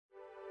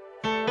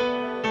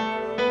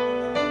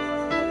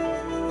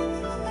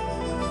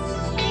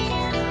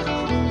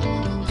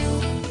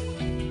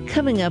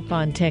Coming up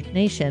on Tech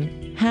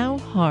Nation, how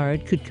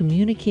hard could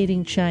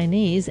communicating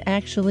Chinese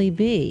actually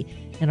be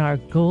in our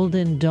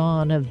golden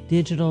dawn of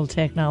digital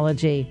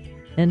technology?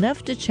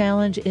 Enough to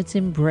challenge its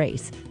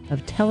embrace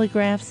of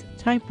telegraphs,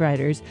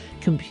 typewriters,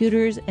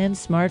 computers, and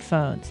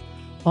smartphones,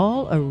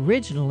 all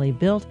originally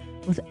built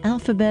with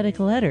alphabetic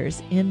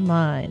letters in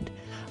mind.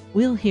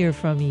 We'll hear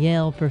from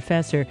Yale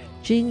professor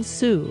Jing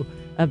Su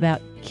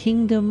about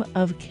Kingdom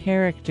of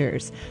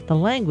Characters, the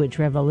language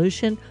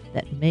revolution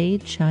that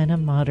made China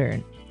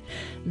modern.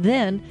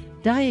 Then,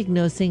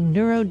 diagnosing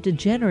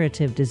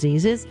neurodegenerative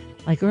diseases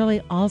like early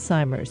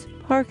Alzheimer's,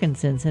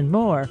 Parkinson's, and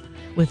more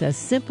with a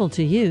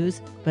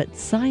simple-to-use but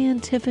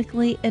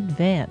scientifically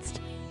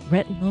advanced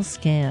retinal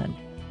scan.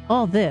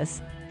 All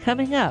this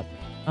coming up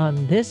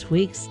on this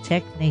week's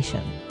Tech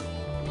Nation.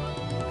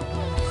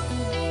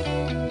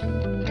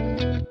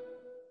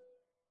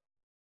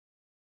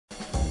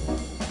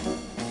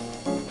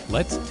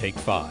 Let's Take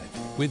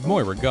 5 with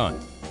Moira Gunn.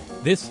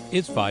 This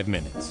is 5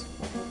 Minutes.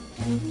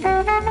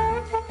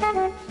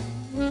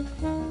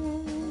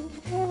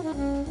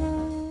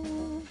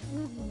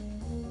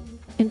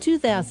 In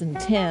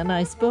 2010,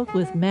 I spoke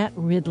with Matt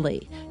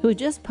Ridley, who had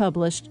just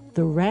published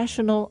The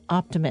Rational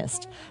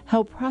Optimist,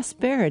 How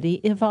Prosperity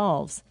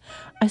Evolves.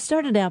 I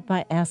started out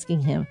by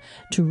asking him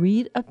to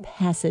read a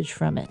passage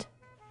from it.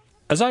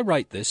 As I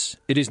write this,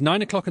 it is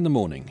 9 o'clock in the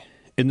morning.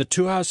 In the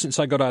 2 hours since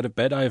I got out of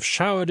bed, I have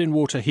showered in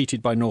water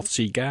heated by North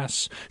Sea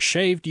gas,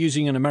 shaved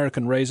using an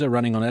American razor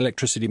running on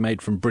electricity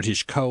made from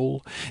British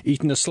coal,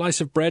 eaten a slice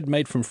of bread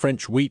made from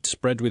French wheat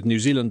spread with New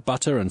Zealand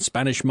butter and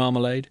Spanish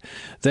marmalade,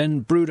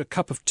 then brewed a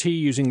cup of tea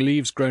using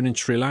leaves grown in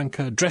Sri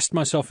Lanka, dressed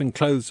myself in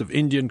clothes of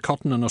Indian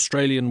cotton and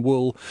Australian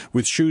wool,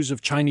 with shoes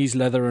of Chinese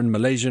leather and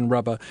Malaysian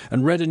rubber,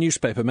 and read a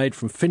newspaper made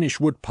from Finnish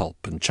wood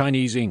pulp and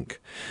Chinese ink.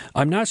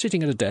 I'm now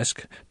sitting at a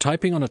desk,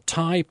 typing on a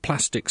Thai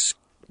plastic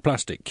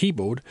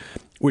keyboard,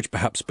 which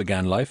perhaps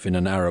began life in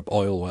an Arab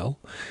oil well,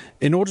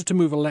 in order to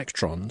move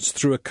electrons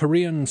through a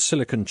Korean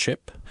silicon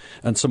chip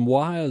and some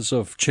wires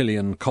of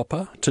Chilean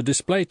copper to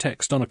display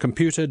text on a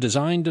computer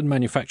designed and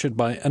manufactured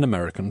by an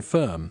American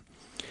firm.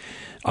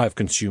 I have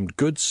consumed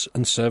goods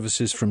and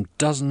services from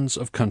dozens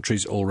of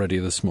countries already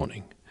this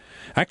morning.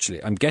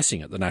 Actually, I'm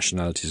guessing at the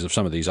nationalities of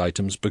some of these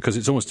items because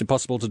it's almost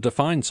impossible to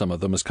define some of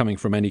them as coming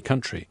from any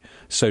country.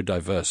 So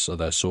diverse are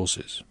their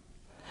sources.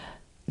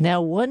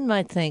 Now, one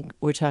might think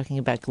we're talking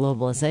about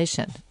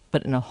globalization,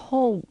 but in a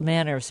whole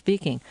manner of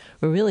speaking,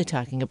 we're really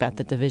talking about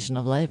the division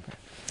of labor.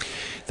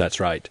 That's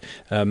right.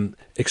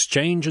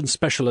 Exchange and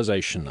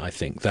specialization, I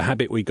think. The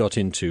habit we got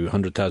into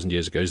 100,000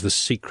 years ago is the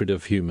secret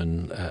of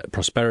human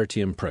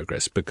prosperity and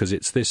progress, because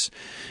it's this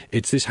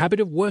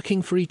habit of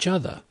working for each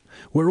other.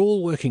 We're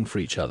all working for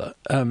each other.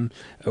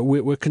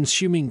 We're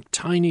consuming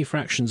tiny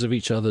fractions of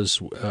each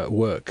other's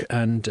work,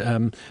 and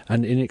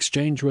in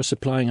exchange we're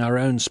supplying our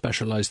own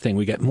specialized thing.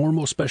 We get more and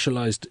more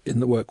specialized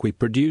in the work we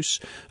produce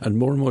and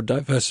more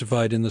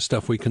diversified in the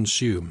stuff we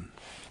consume.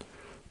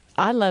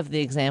 I love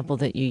the example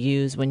that you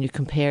use when you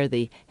compare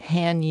the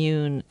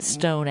hand-hewn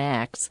stone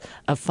axe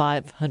of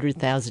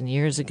 500,000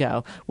 years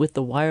ago with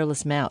the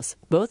wireless mouse,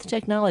 both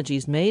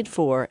technologies made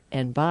for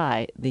and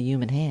by the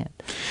human hand.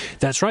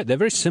 That's right. They're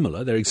very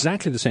similar. They're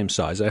exactly the same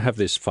size. I have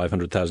this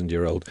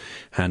 500,000-year-old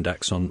hand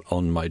axe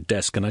on my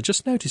desk, and I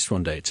just noticed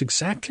one day it's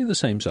exactly the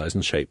same size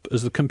and shape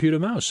as the computer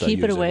mouse.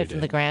 Keep it away from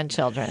the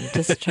grandchildren.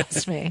 Just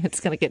trust me. It's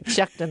going to get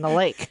chucked in the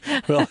lake.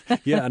 Well,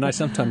 yeah, and I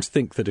sometimes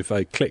think that if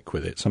I click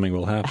with it, something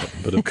will happen,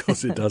 but of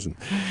course it doesn't.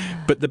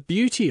 But the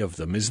beauty of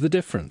them is the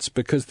difference,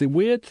 because the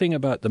weird thing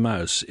about the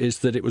mouse is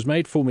that it was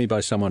made for me by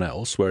someone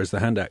else, whereas the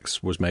hand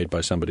axe was made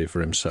by somebody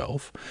for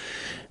himself.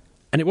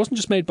 And it wasn't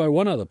just made by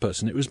one other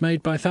person, it was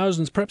made by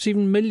thousands, perhaps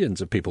even millions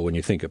of people when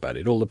you think about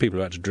it. All the people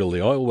who had to drill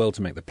the oil well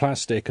to make the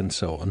plastic and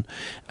so on.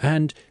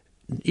 And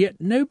yet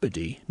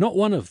nobody, not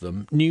one of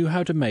them, knew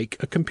how to make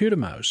a computer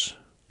mouse.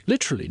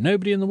 Literally,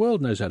 nobody in the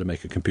world knows how to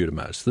make a computer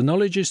mouse. The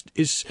knowledge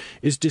is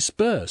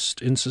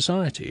dispersed in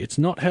society. It's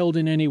not held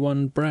in any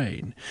one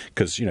brain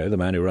because, the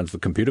man who runs the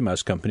computer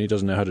mouse company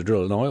doesn't know how to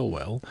drill an oil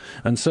well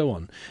and so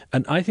on.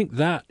 And I think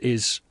that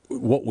is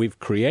what we've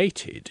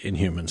created in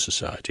human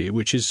society,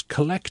 which is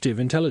collective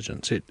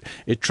intelligence.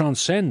 It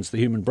transcends the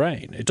human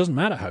brain. It doesn't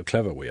matter how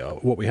clever we are.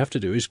 What we have to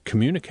do is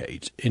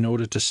communicate in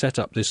order to set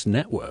up this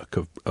network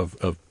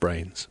of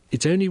brains.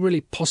 It's only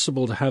really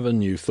possible to have a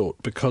new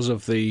thought because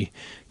of the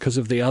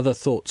other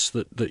thoughts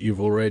that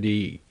you've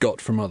already got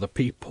from other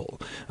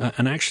people.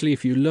 And actually,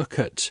 if you look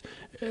at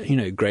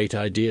great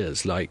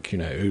ideas like,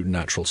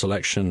 natural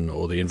selection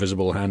or the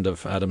invisible hand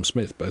of Adam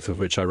Smith, both of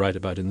which I write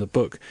about in the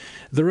book,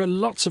 there are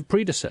lots of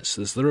predecessors.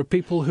 There are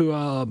people who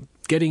are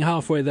getting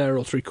halfway there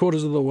or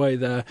three-quarters of the way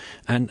there,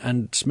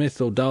 and Smith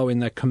or Darwin,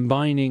 they're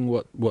combining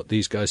what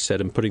these guys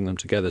said and putting them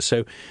together.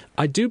 So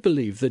I do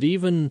believe that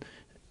even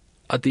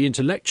at the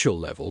intellectual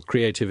level,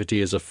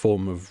 creativity is a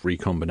form of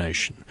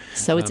recombination.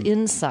 So it's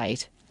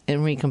insight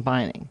in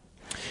recombining.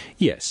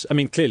 Yes. I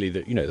mean, clearly,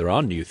 there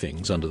are new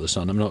things under the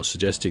sun. I'm not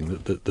suggesting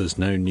that there's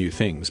no new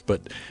things,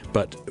 but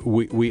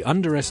we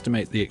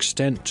underestimate the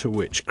extent to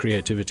which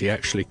creativity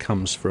actually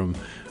comes from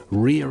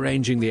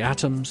rearranging the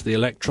atoms, the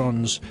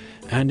electrons,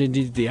 and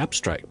indeed the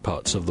abstract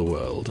parts of the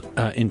world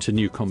into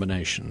new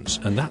combinations.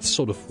 And that's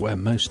sort of where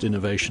most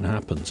innovation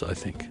happens, I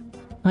think.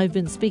 I've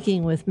been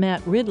speaking with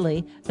Matt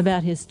Ridley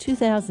about his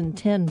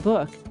 2010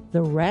 book,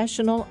 The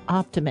Rational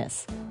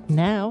Optimist.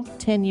 Now,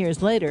 10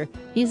 years later,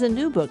 he's a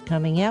new book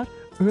coming out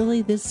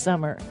early this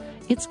summer.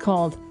 It's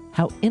called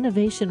How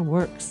Innovation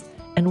Works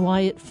and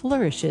Why It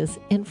Flourishes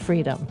in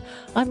Freedom.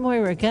 I'm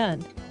Moira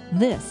Gunn.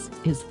 This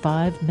is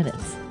 5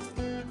 Minutes.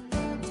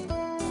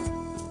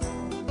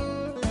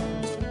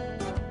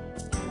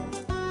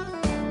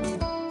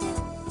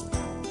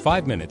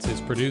 Five Minutes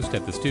is produced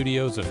at the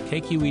studios of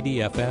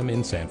KQED-FM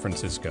in San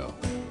Francisco.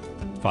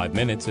 5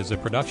 Minutes is a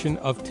production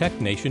of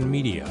Tech Nation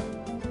Media.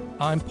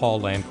 I'm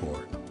Paul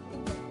Lancourt.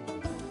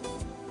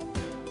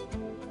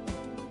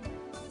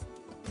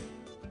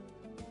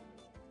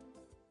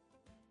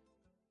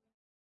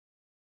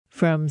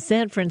 From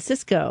San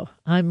Francisco,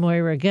 I'm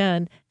Moira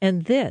Gunn,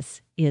 and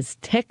this is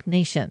Tech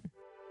Nation.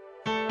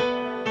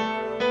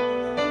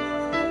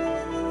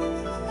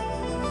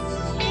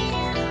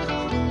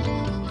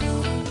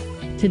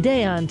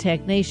 Today on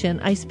Tech Nation,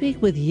 I speak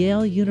with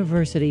Yale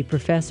University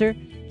professor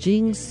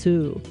Jing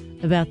Su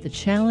about the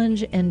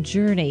challenge and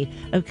journey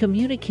of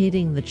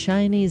communicating the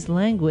Chinese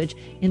language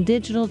in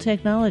digital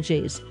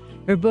technologies.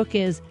 Her book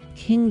is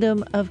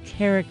Kingdom of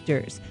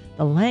Characters,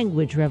 the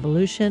language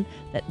revolution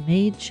that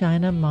made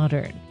China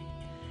modern.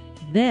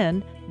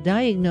 Then,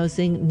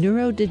 diagnosing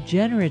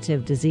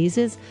neurodegenerative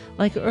diseases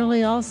like early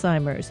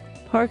Alzheimer's,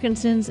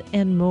 Parkinson's,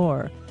 and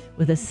more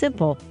with a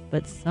simple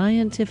but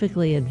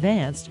scientifically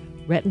advanced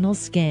retinal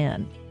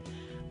scan.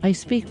 I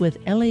speak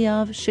with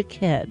Eliav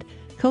Shaked,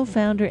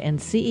 co-founder and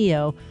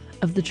CEO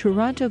of the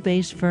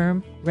Toronto-based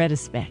firm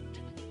Redispect.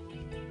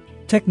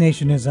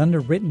 TechNation is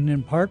underwritten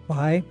in part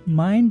by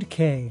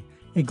MindK,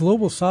 a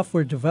global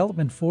software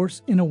development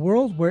force in a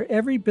world where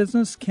every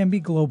business can be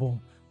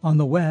global. On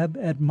the web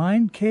at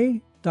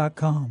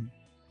mindk.com.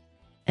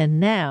 And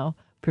now,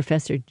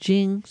 Professor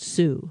Jing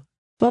Su.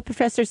 Well,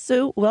 Professor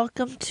Su,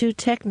 welcome to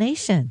Tech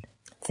Nation.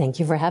 Thank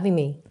you for having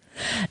me.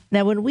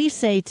 Now, when we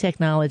say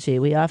technology,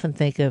 we often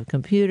think of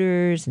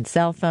computers and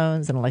cell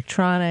phones and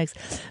electronics,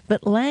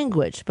 but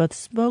language, both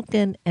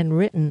spoken and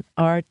written,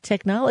 are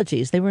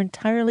technologies. They were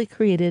entirely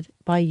created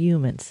by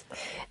humans.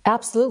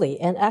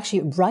 Absolutely. And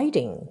actually,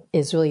 writing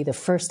is really the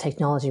first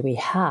technology we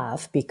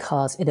have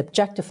because it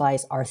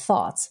objectifies our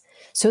thoughts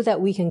so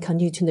that we can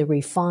continue to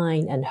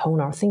refine and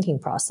hone our thinking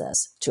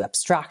process to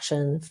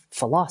abstraction,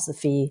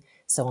 philosophy,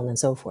 so on and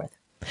so forth.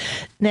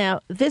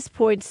 Now, this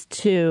points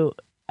to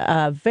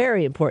a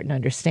very important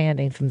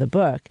understanding from the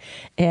book,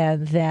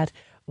 and that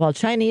while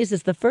Chinese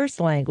is the first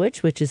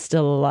language, which is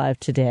still alive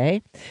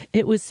today,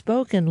 it was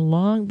spoken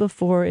long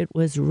before it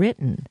was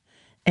written,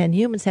 and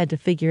humans had to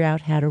figure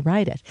out how to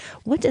write it.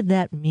 What did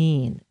that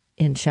mean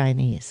in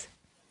Chinese?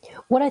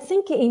 What I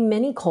think in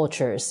many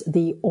cultures,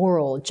 the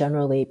oral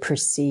generally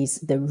precedes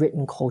the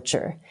written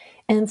culture.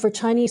 And for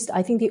Chinese,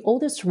 I think the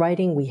oldest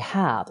writing we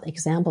have,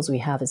 examples we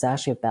have, is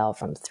actually about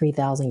from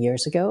 3,000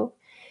 years ago.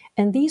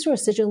 And these were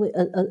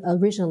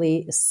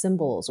originally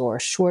symbols or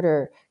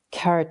shorter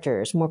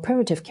characters, more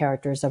primitive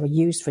characters that were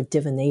used for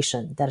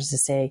divination. That is to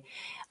say,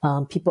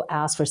 people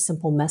asked for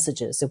simple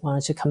messages. They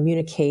wanted to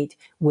communicate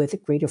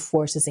with greater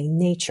forces in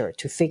nature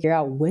to figure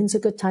out when's a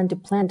good time to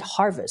plant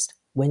harvest,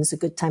 when's a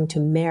good time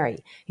to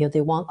marry. They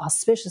want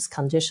auspicious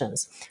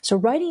conditions. So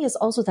writing is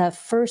also that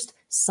first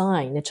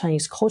sign in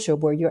Chinese culture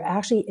where you're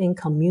actually in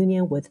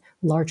communion with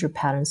larger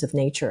patterns of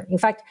nature. In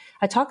fact,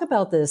 I talk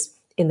about this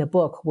in the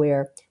book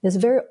where there's a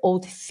very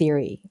old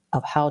theory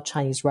of how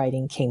Chinese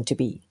writing came to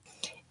be.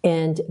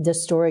 And the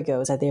story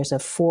goes that there's a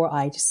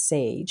four-eyed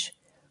sage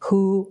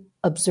who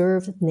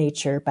observed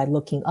nature by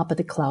looking up at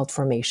the cloud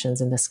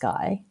formations in the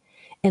sky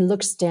and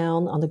looks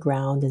down on the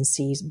ground and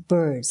sees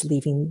birds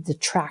leaving the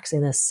tracks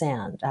in the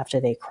sand after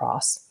they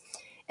cross.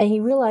 And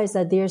he realized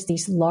that there's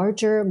these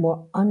larger,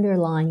 more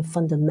underlying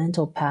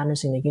fundamental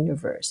patterns in the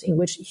universe in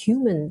which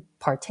humans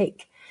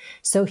partake.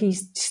 So he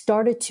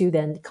started to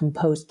then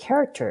compose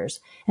characters,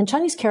 and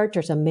Chinese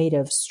characters are made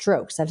of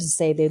strokes. That is to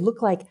say, they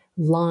look like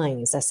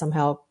lines that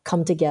somehow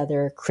come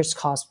together,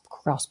 crisscross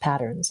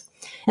patterns.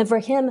 And for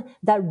him,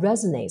 that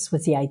resonates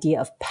with the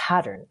idea of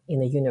pattern in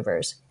the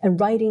universe. And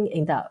writing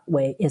in that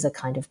way is a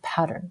kind of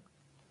pattern.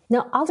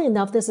 Now, oddly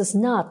enough, this is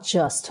not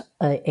just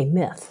a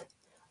myth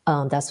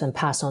that's been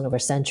passed on over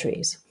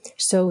centuries.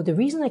 So the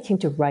reason I came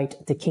to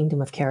write The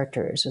Kingdom of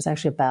Characters was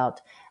actually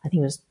about, I think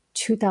it was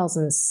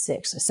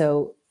 2006.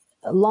 So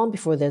long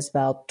before this,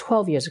 about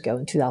 12 years ago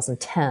in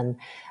 2010,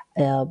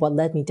 what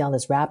led me down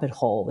this rabbit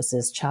hole was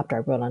this chapter I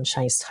wrote on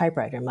Chinese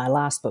typewriter, my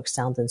last book,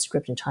 Sound and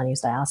Script in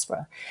Chinese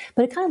Diaspora.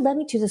 But it kind of led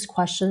me to this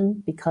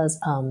question because,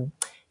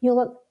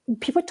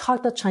 people talk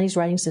about Chinese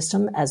writing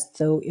system as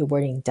though it were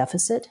in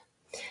deficit.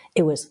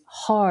 It was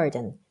hard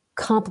and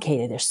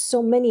complicated. There's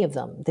so many of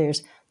them.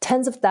 There's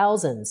tens of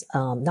thousands,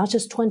 not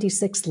just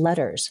 26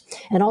 letters.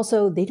 And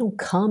also, they don't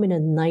come in a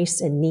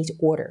nice and neat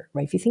order,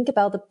 right? If you think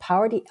about the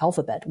power of the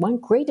alphabet, one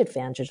great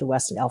advantage of the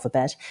Western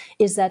alphabet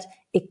is that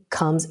it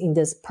comes in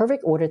this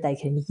perfect order that you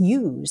can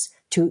use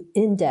to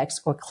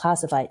index or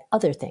classify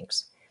other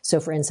things. So,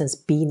 for instance,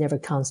 B never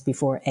comes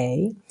before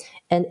A,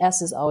 and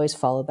S is always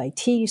followed by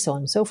T, so on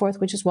and so forth,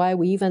 which is why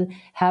we even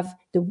have,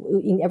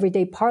 in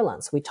everyday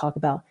parlance, we talk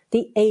about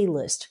the A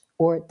list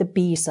or the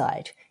B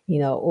side,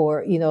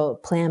 or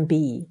plan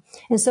B.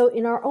 And so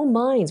in our own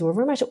minds, we're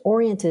very much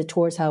oriented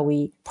towards how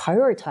we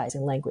prioritize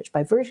in language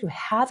by virtue of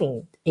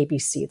having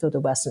ABC through the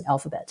Western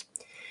alphabet.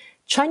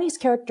 Chinese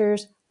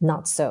characters,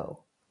 not so.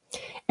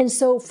 And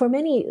so for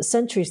many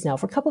centuries now,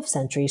 for a couple of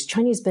centuries,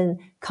 Chinese has been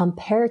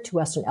compared to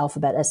Western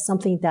alphabet as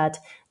something that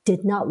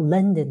did not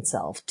lend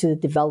itself to the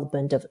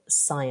development of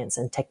science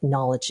and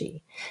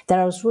technology. That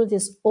it was really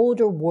this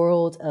older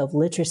world of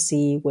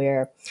literacy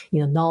where,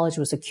 knowledge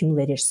was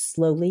accumulated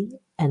slowly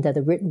and that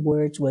the written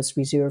words was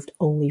reserved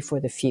only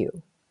for the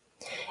few.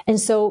 And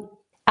so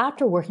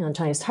after working on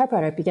Chinese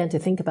typewriter, I began to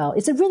think about,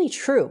 is it really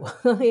true?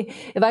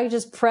 If I could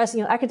just press,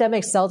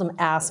 academics seldom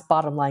ask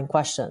bottom line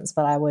questions,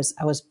 but I was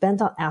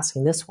bent on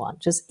asking this one.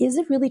 Just, is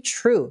it really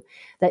true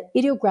that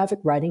ideographic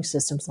writing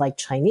systems like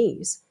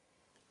Chinese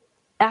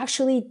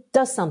actually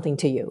does something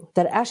to you,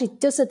 that actually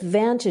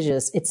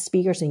disadvantages its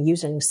speakers and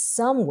users in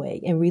some way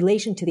in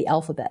relation to the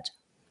alphabet?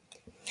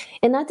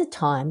 And at the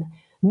time,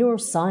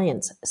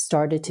 neuroscience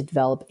started to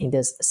develop in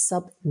this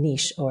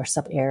sub-niche or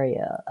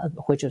sub-area,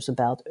 which was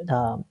about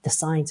the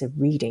science of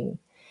reading.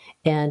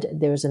 And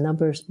there was a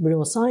number of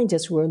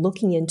neuroscientists who were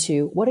looking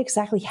into what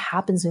exactly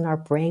happens in our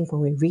brain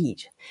when we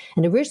read.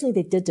 And originally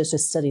they did this to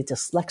study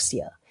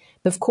dyslexia.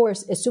 But of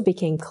course, it soon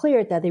became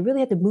clear that they really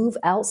had to move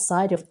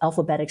outside of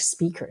alphabetic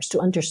speakers to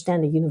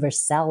understand the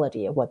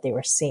universality of what they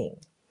were seeing.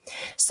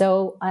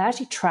 So I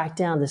actually tracked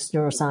down this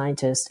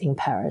neuroscientist in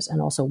Paris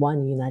and also one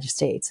in the United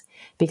States,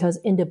 because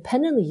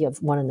independently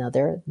of one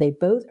another, they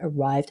both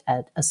arrived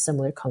at a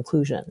similar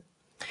conclusion,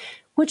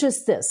 which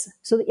is this.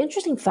 So the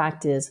interesting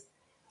fact is,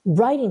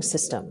 writing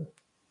system,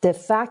 the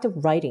fact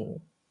of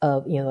writing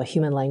of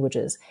human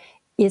languages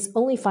is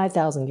only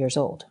 5,000 years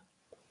old,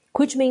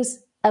 which means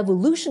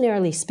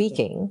evolutionarily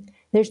speaking,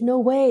 there's no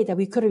way that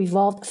we could have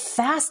evolved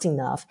fast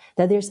enough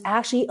that there's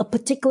actually a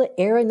particular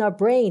area in our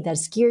brain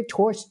that's geared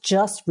towards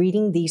just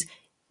reading these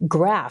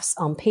graphs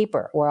on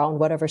paper or on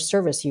whatever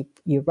service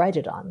you write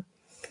it on.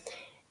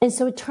 And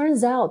so it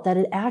turns out that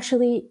it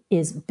actually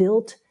is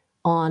built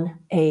on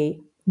a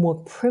more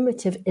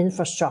primitive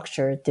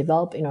infrastructure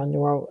developed in our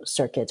neural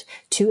circuit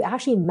to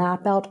actually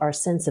map out our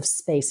sense of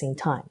space and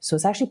time. So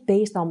it's actually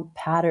based on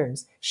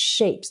patterns,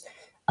 shapes,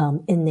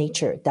 in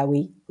nature that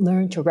we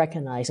learn to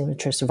recognize in order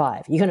to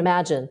survive. You can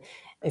imagine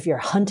if you're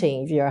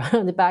hunting, if you're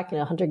back in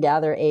a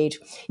hunter-gatherer age,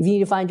 if you need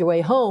to find your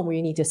way home or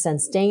you need to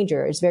sense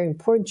danger, it's very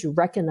important to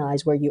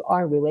recognize where you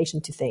are in relation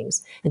to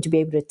things and to be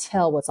able to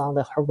tell what's on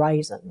the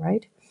horizon,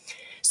 right?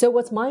 So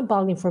what's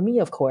mind-boggling for me,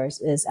 of course,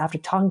 is after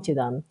talking to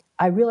them,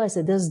 I realized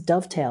that this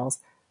dovetails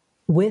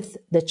with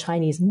the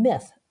Chinese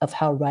myth of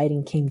how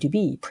writing came to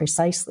be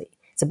precisely.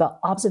 It's about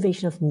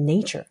observation of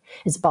nature.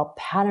 It's about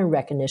pattern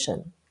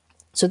recognition.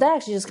 So that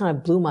actually just kind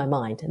of blew my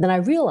mind. And then I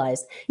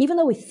realized, even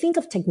though we think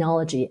of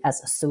technology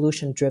as a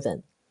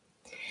solution-driven,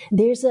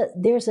 there's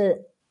a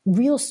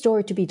real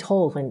story to be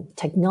told when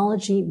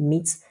technology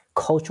meets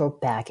cultural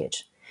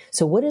baggage.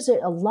 So what is it?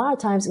 A lot of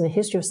times in the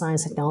history of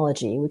science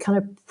technology, we kind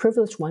of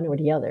privilege one or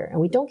the other, and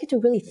we don't get to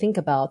really think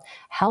about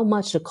how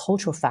much the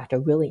cultural factor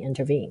really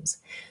intervenes.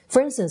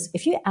 For instance,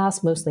 if you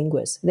ask most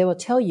linguists, they will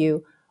tell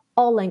you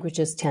all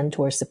languages tend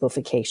towards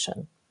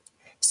simplification.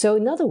 So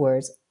in other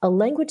words, a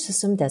language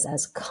system that's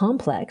as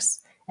complex,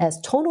 as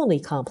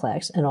tonally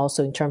complex, and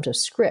also in terms of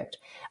script,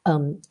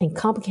 and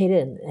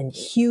complicated and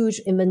huge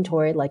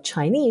inventory like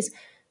Chinese,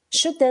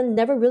 should then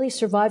never really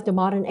survive the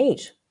modern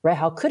age, right?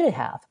 How could it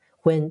have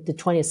when the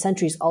 20th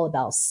century is all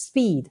about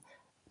speed,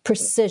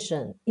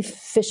 precision,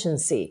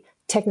 efficiency,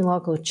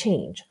 technological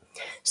change?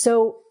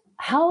 So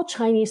how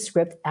Chinese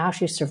script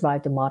actually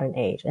survived the modern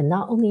age, and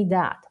not only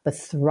that, but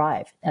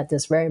thrive at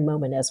this very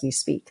moment as we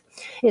speak.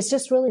 It's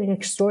just really an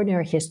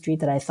extraordinary history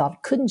that I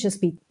thought couldn't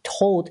just be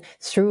told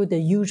through the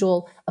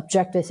usual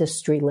objective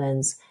history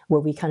lens,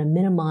 where we kind of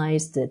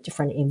minimize the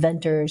different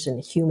inventors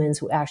and humans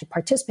who actually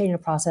participate in the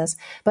process,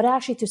 but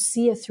actually to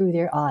see it through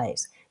their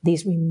eyes.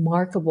 These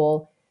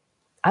remarkable,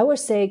 I would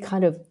say,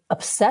 kind of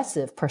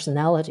obsessive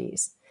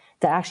personalities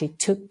that actually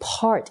took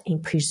part in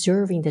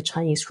preserving the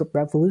Chinese script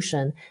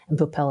revolution and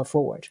propel it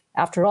forward.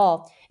 After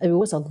all, it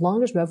was the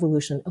longest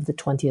revolution of the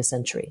 20th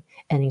century,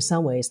 and in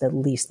some ways, the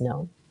least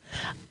known.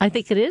 I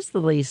think it is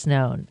the least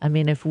known. I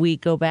mean, if we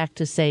go back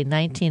to, say,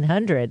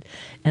 1900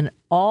 and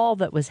all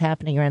that was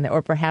happening around there,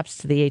 or perhaps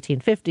to the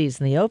 1850s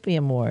and the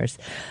Opium Wars,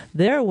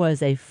 there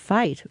was a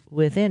fight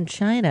within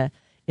China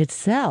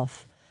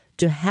itself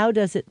to how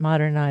does it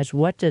modernize,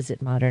 what does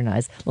it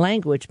modernize,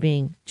 language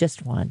being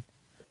just one.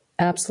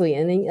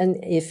 Absolutely.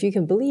 And if you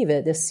can believe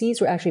it, the seeds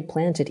were actually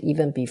planted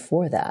even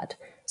before that.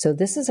 So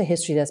this is a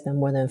history that's been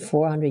more than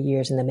 400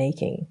 years in the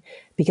making,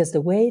 because the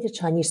way the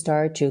Chinese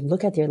started to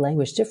look at their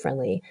language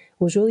differently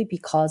was really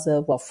because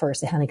of, well,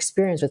 first, they had an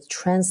experience with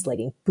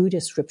translating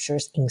Buddhist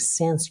scriptures in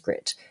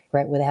Sanskrit,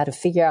 right? Where they had to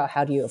figure out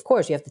how do you, of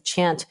course, you have to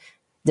chant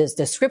the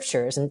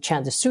scriptures and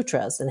chant the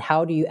sutras, and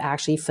how do you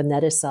actually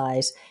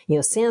phoneticize,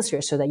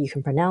 Sanskrit so that you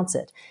can pronounce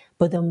it.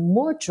 But the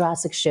more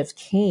drastic shift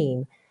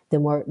came, the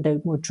more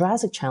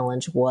drastic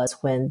challenge was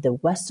when the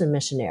Western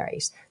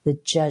missionaries, the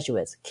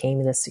Jesuits,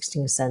 came in the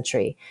 16th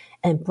century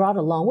and brought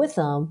along with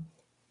them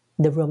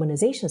the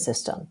Romanization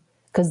system,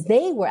 because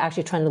they were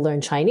actually trying to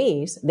learn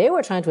Chinese. They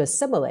were trying to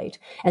assimilate.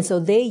 And so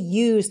they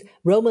used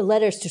Roman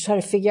letters to try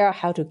to figure out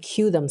how to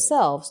cue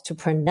themselves to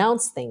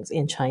pronounce things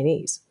in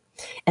Chinese.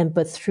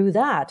 But through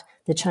that,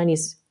 the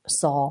Chinese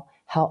saw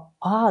how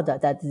odd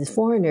that the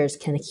foreigners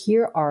can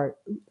hear our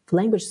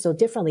language so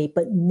differently,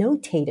 but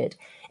notate it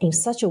in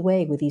such a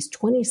way with these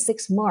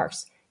 26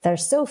 marks that are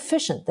so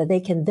efficient that they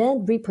can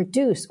then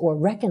reproduce or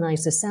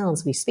recognize the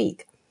sounds we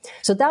speak.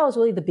 So that was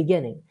really the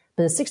beginning.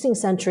 But in the 16th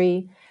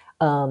century,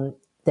 that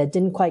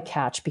didn't quite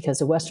catch, because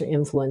the Western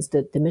influence,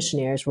 the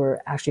missionaries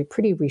were actually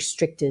pretty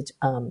restricted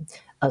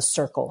a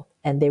circle,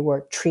 and they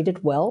were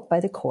treated well by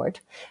the court,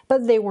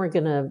 but they weren't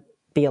going to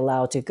be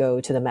allowed to go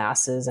to the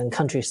masses and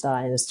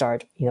countryside and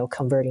start,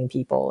 converting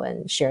people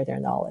and share their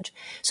knowledge.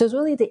 So it's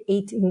really the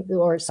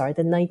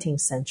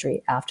 19th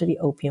century, after the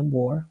Opium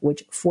War,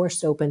 which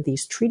forced open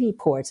these treaty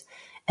ports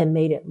and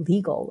made it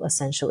legal,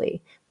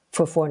 essentially,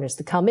 for foreigners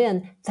to come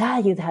in,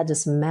 that you had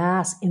this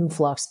mass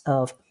influx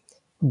of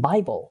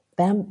Bible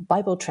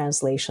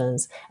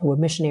translations, where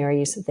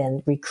missionaries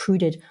then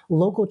recruited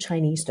local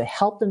Chinese to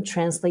help them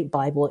translate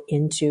Bible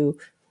into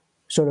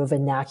sort of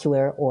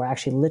vernacular or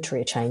actually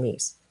literary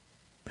Chinese.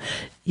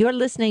 You're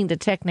listening to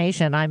Tech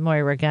Nation. I'm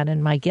Moira Gunn,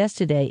 and my guest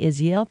today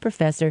is Yale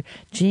professor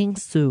Jing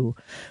Su,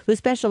 who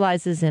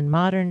specializes in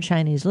modern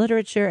Chinese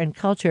literature and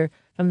culture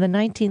from the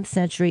 19th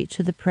century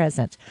to the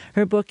present.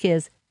 Her book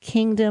is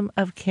Kingdom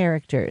of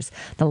Characters,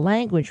 The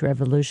Language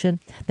Revolution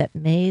That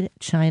Made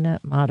China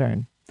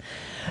Modern.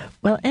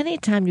 Well,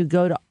 anytime you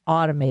go to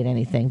automate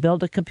anything,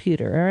 build a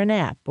computer or an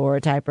app or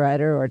a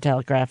typewriter or a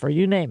telegraph or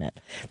you name it,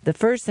 the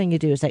first thing you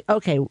do is say,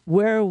 okay,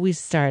 where are we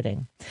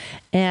starting?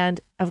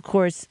 And, of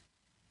course,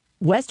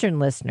 Western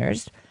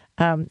listeners,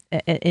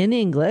 in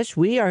English,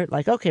 we are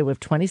like, okay, we have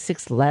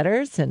 26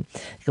 letters and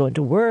go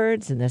into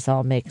words, and this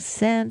all makes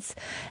sense.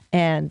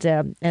 And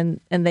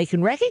they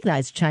can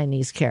recognize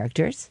Chinese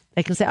characters.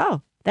 They can say,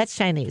 oh, that's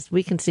Chinese.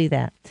 We can see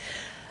that.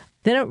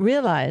 They don't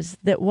realize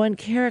that one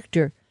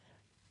character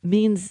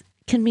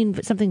can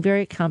mean something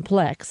very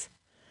complex,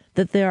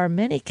 that there are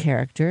many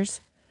characters,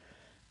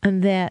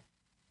 and that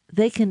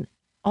they can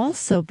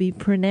also be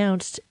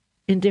pronounced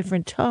in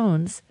different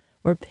tones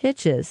or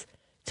pitches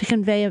to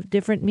convey a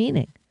different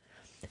meaning.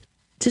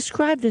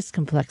 Describe this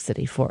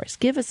complexity for us.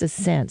 Give us a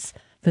sense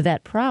for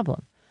that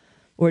problem,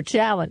 or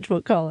challenge,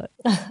 we'll call it.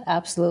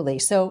 Absolutely.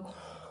 So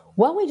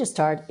one way to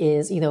start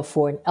is,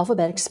 for an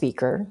alphabetic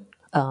speaker,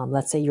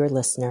 let's say you're a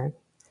listener,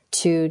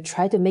 to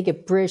try to make a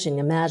bridge and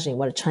imagine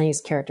what a Chinese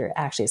character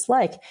actually is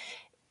like.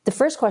 The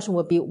first question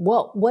would be,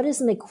 well, what is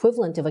an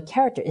equivalent of a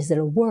character? Is it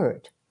a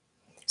word?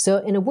 So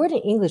in a word in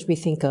English, we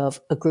think of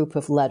a group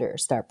of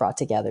letters that are brought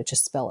together to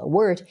spell a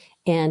word,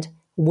 and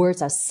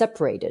words are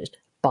separated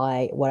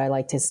by what I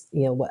like to,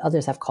 what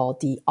others have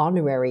called the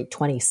honorary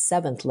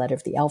 27th letter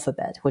of the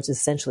alphabet, which is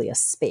essentially a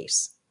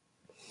space.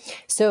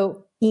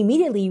 So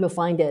immediately you will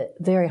find it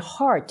very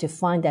hard to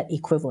find that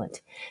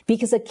equivalent,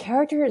 because a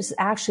character is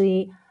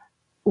actually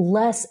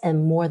less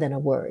and more than a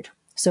word.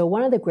 So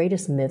one of the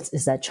greatest myths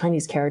is that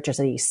Chinese characters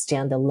are these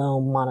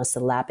standalone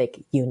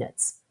monosyllabic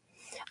units.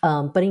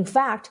 But in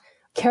fact,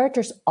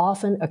 characters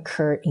often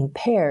occur in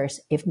pairs,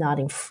 if not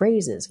in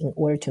phrases, in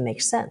order to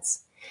make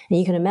sense. And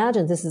you can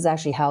imagine this is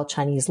actually how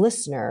Chinese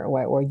listener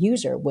or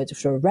user would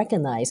sort of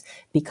recognize,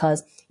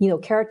 because,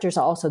 characters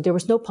are also, there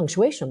was no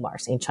punctuation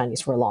marks in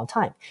Chinese for a long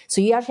time. So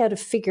you actually had to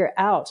figure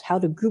out how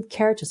to group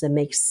characters that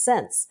make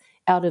sense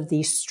out of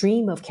the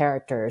stream of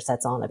characters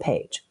that's on a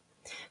page.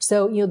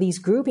 So, these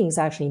groupings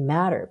actually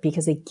matter,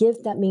 because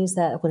that means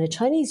that when a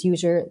Chinese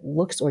user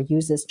looks or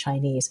uses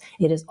Chinese,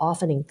 it is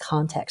often in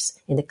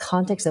the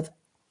context of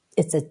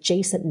its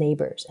adjacent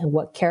neighbors and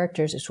what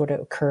characters it sort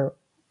of occur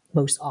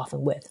most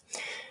often with.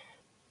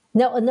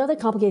 Now, another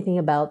complicated thing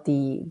about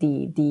the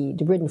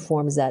written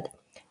form is that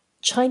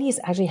Chinese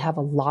actually have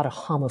a lot of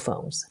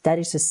homophones. That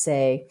is to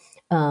say,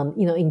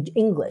 in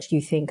English,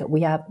 you think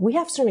we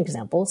have certain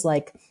examples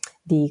like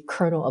the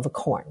kernel of a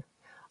corn,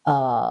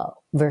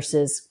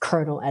 versus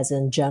colonel as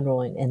in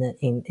general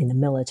in the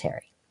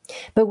military.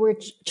 But where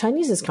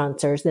Chinese is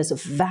concerned, there's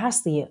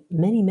vastly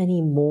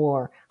many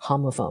more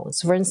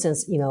homophones. For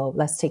instance,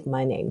 let's take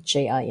my name,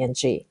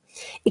 Jing.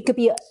 It could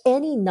be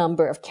any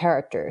number of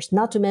characters,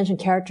 not to mention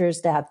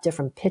characters that have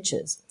different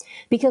pitches.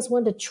 Because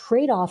one of the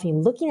trade-off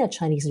in looking at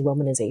Chinese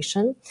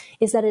romanization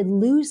is that it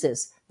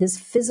loses this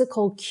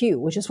physical cue,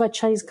 which is why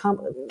Chinese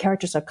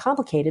characters are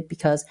complicated,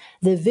 because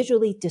they're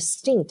visually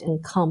distinct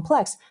and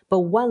complex. But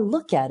one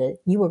look at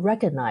it, you will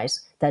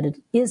recognize that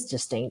it is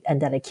distinct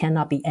and that it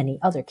cannot be any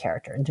other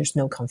character, and there's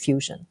no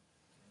confusion.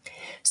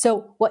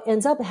 So what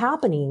ends up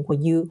happening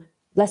when you,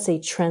 let's say,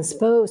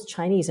 transpose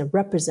Chinese and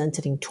represent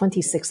it in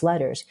 26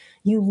 letters,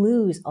 you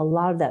lose a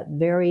lot of that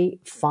very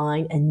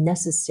fine and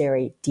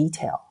necessary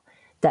detail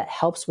that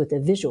helps with the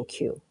visual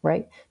cue,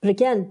 right? But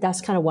again,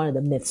 that's kind of one of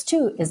the myths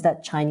too, is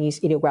that Chinese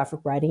ideographic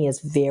writing is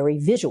very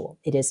visual.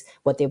 It is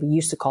what they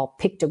used to call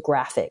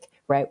pictographic,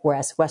 right?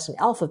 Whereas Western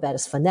alphabet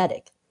is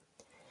phonetic.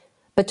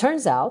 But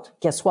turns out,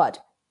 guess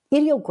what?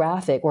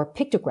 Ideographic or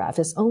pictograph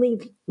is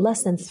only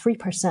less than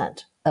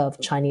 3% of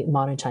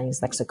modern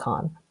Chinese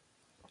lexicon.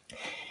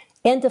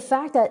 And the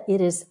fact that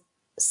it is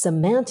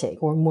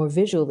semantic or more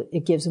visual,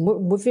 it gives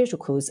more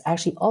visual clues,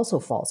 actually also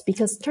false,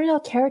 because it turns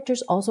out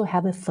characters also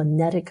have a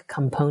phonetic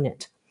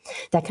component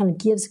that kind of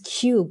gives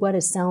cue what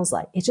it sounds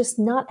like. It's just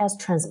not as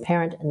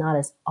transparent and not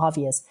as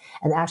obvious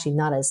and actually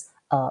not as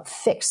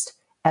fixed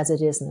as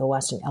it is in the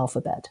Western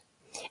alphabet.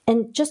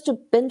 And just to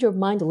bend your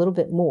mind a little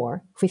bit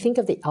more, if we think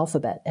of the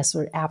alphabet as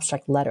sort of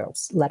abstract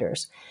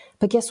letters,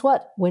 but guess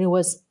what? When it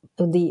was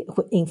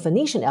in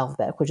Phoenician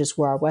alphabet, which is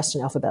where our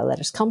Western alphabet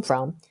letters come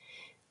from,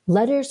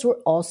 letters were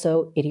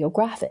also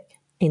ideographic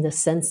in the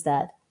sense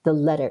that the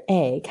letter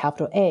A,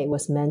 capital A,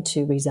 was meant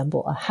to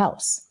resemble a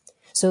house.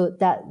 So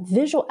that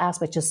visual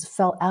aspect just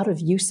fell out of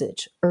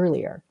usage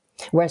earlier,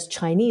 whereas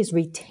Chinese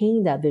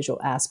retained that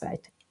visual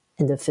aspect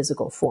in the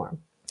physical form.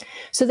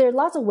 So there are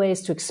lots of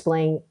ways to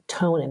explain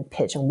tone and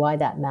pitch and why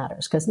that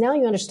matters, because now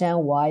you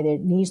understand why there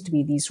needs to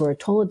be these sort of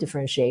tonal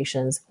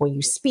differentiations when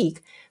you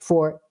speak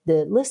for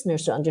the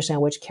listeners to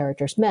understand which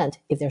characters meant,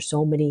 if there's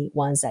so many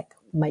ones that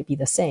might be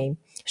the same,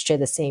 share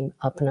the same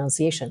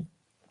pronunciation.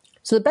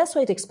 So the best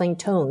way to explain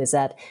tone is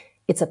that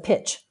it's a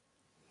pitch.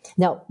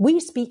 Now, we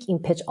speak in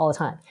pitch all the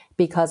time,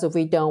 because if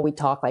we don't, we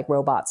talk like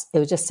robots. It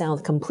would just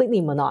sound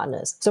completely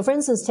monotonous. So for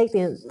instance, take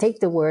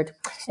the word,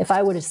 if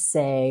I were to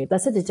say,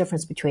 let's say the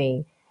difference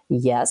between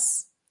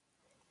yes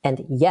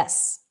and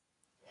yes.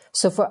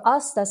 So for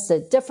us, that's the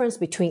difference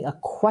between a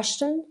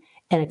question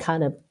and a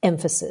kind of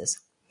emphasis.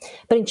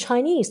 But in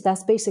Chinese,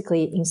 that's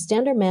basically, in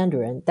standard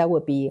Mandarin, that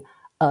would be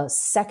a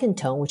second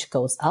tone, which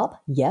goes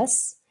up,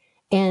 yes,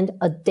 and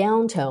a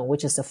down tone,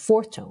 which is the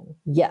fourth tone,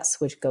 yes,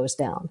 which goes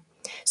down.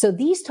 So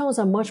these tones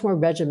are much more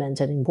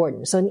regimented and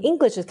important. So in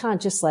English, it's kind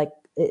of just like,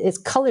 it's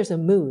colors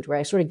and mood,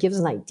 right? It sort of gives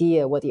an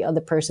idea what the other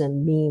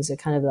person means, or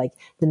kind of like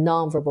the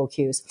nonverbal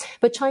cues.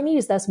 But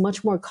Chinese, that's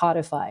much more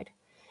codified.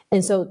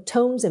 And so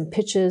tones and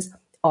pitches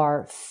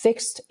are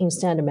fixed in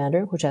standard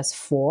Mandarin, which has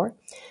 4.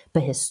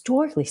 But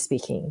historically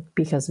speaking,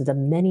 because of the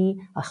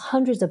many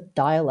hundreds of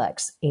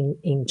dialects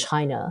in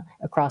China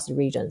across the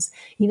regions,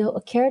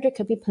 a character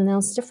could be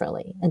pronounced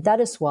differently. And that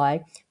is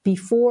why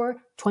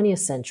before 20th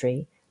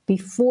century,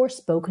 before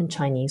spoken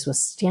Chinese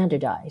was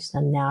standardized,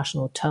 a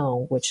national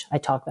tone, which I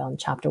talk about in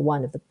chapter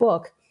 1 of the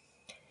book,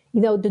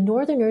 the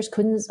Northerners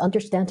couldn't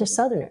understand the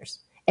Southerners.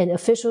 And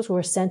officials who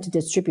were sent to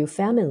distribute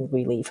famine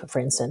relief, for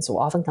instance, will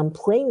often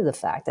complain of the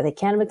fact that they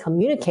can't even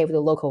communicate with the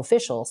local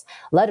officials,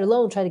 let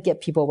alone try to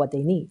get people what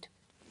they need.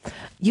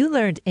 You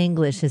learned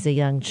English as a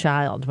young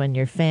child when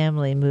your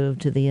family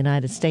moved to the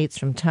United States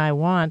from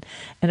Taiwan,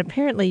 and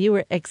apparently you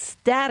were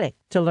ecstatic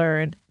to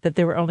learn that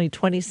there were only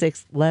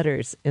 26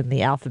 letters in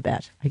the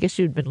alphabet. I guess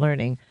you'd been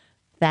learning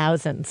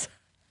thousands,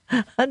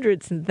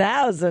 hundreds and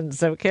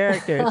thousands of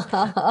characters.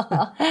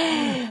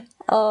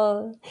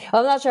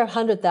 I'm not sure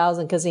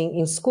 100,000, because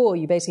in school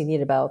you basically need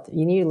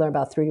to learn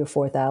about 3,000 to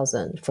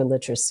 4,000 for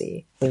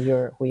literacy when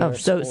you're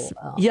so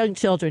school, young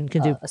children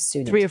can do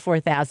 3,000 or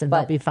 4,000.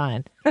 They'll be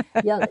fine.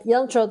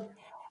 young children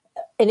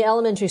in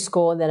elementary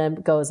school, and then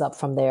it goes up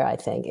from there, I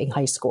think, in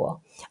high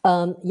school.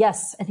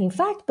 Yes, and in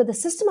fact, but the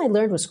system I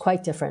learned was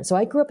quite different. So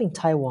I grew up in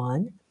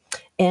Taiwan,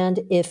 and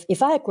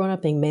if I had grown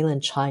up in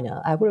mainland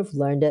China, I would have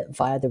learned it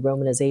via the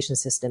romanization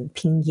system,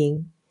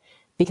 pinyin.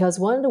 Because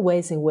one of the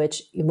ways in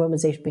which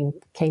romanization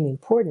became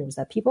important was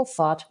that people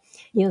thought,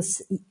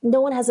 no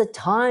one has the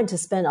time to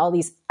spend all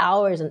these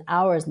hours and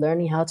hours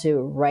learning how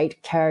to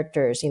write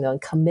characters,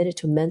 and committed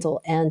to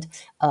mental and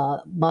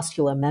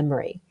muscular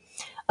memory.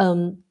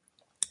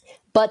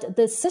 But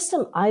the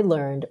system I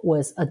learned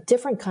was a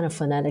different kind of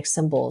phonetic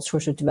symbols,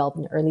 which were developed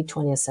in the early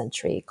 20th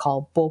century,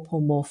 called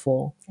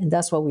bopomorpho, and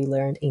that's what we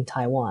learned in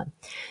Taiwan.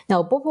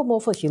 Now,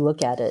 bopomorpho, if you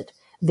look at it,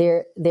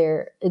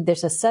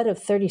 there's a set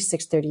of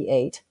 36,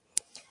 38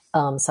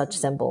 such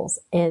symbols,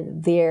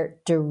 and they're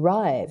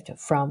derived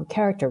from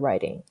character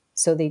writing.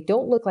 So they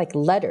don't look like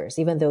letters,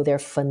 even though they're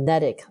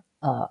phonetic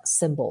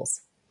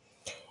symbols.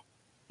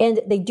 And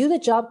they do the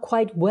job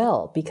quite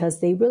well because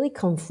they really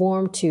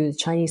conform to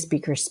Chinese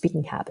speakers'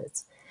 speaking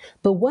habits.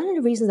 But one of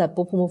the reasons that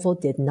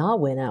bopomorpho did not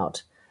win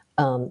out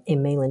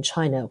in mainland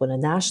China when the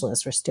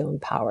nationalists were still in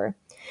power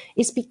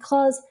is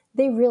because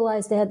they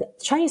realized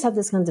Chinese have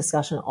this kind of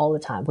discussion all the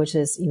time, which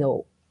is,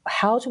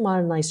 how to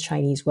modernize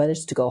Chinese, whether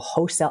it's to go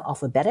wholesale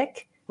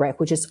alphabetic, right,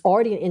 which is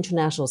already an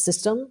international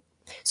system.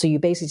 So you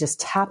basically just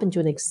tap into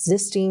an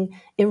existing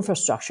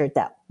infrastructure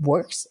that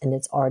works and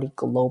it's already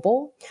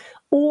global.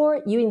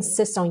 Or you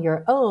insist on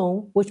your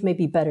own, which may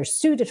be better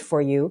suited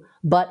for you,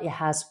 but it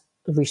has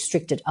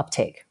restricted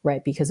uptake,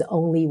 right? Because it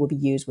only will be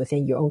used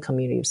within your own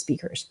community of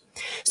speakers.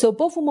 So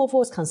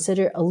Bofomofo is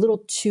considered a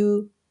little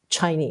too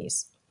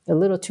Chinese, a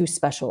little too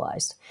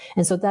specialized.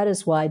 And so that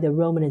is why the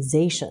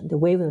Romanization, the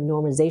wave of the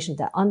normalization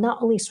that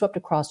not only swept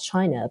across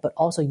China, but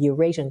also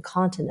Eurasian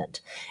continent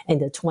in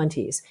the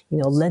 20s,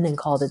 Lenin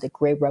called it the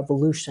Great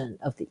Revolution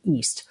of the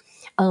East.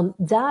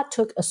 That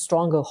took a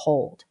stronger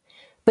hold.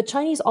 But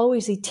Chinese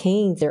always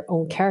retained their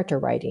own character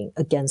writing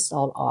against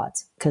all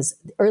odds, because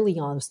early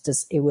on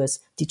it was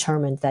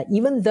determined that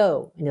even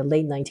though in the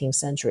late 19th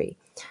century,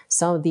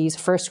 some of these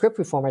first script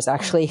reformers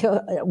actually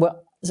were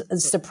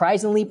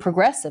surprisingly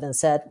progressive and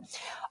said,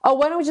 oh,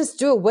 why don't we just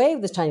do away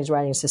with the Chinese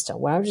writing system?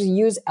 Why don't we just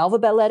use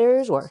alphabet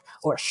letters or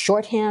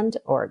shorthand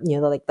or,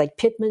 like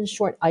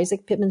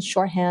Isaac Pitman's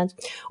shorthand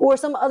or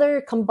some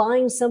other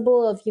combined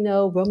symbol of,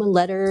 Roman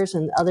letters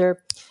and other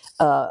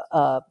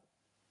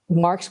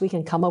marks we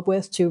can come up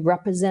with to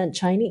represent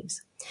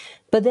Chinese.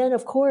 But then,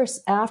 of course,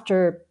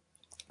 after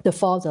the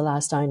fall of the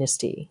last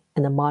dynasty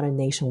and the modern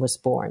nation was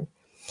born,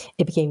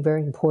 it became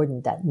very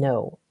important that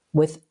no,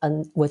 with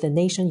a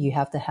nation, you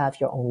have to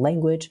have your own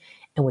language,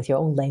 and with your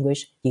own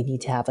language, you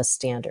need to have a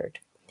standard.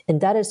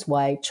 And that is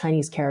why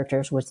Chinese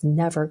characters was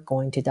never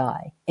going to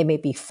die. It may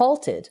be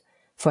faulted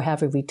for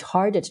having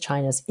retarded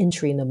China's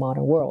entry in the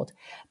modern world,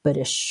 but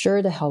it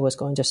sure the hell was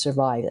going to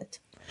survive it.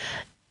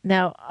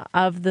 Now,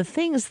 of the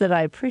things that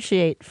I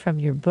appreciate from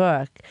your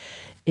book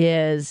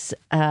is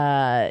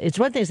it's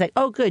one thing. It's like,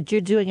 oh, good,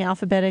 you're doing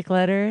alphabetic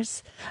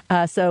letters,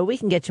 so we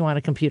can get you on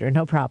a computer,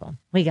 no problem.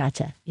 We got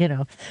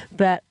you,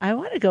 But I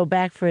want to go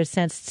back for a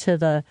sense to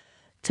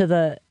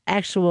the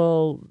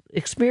actual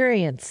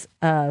experience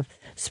of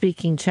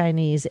speaking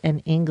Chinese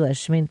and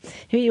English. I mean,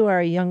 here you are,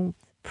 a young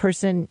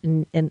person,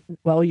 and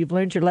well, you've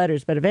learned your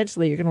letters, but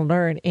eventually you're going to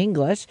learn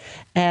English.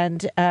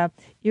 And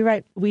you're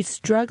right, we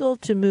struggle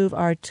to move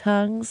our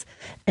tongues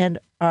and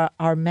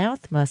our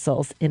mouth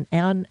muscles in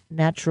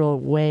unnatural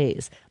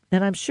ways.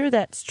 And I'm sure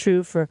that's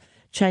true for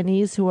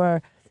Chinese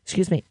and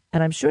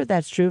I'm sure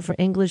that's true for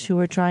English who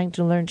are trying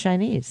to learn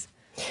Chinese.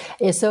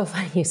 It's so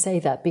funny you say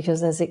that,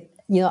 because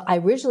I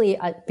originally,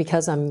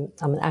 because I'm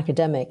an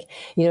academic,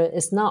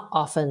 it's not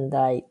often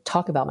that I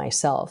talk about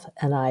myself,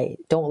 and I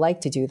don't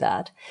like to do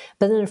that.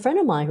 But then a friend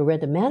of mine who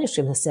read the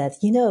manuscript and said,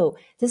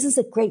 this is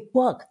a great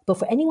book, but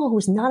for anyone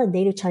who's not a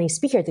native Chinese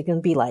speaker, they're going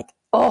to be like,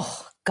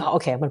 oh, God,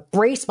 okay, I'm going to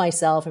brace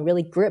myself and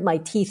really grit my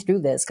teeth through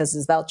this because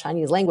it's about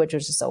Chinese language,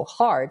 which is so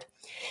hard.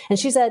 And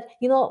she said,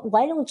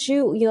 why don't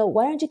you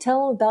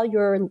tell them about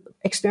your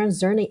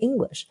experience learning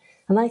English?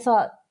 And I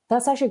thought,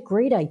 that's actually a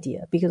great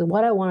idea, because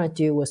what I want to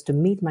do was to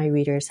meet my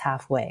readers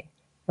halfway,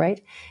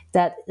 right?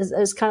 That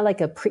is kind of like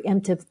a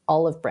preemptive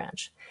olive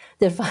branch.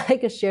 That if I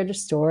could share the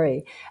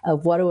story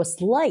of what it was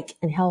like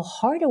and how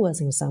hard it was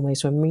in some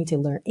ways for me to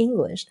learn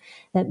English,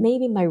 that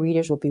maybe my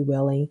readers will be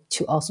willing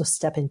to also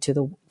step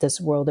into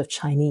this world of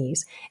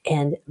Chinese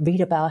and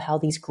read about how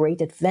these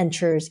great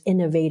adventurers,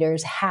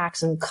 innovators,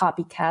 hacks and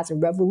copycats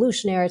and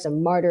revolutionaries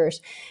and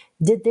martyrs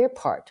did their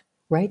part,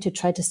 right, to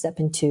try to step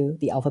into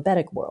the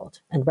alphabetic world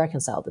and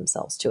reconcile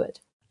themselves to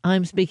it.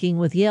 I'm speaking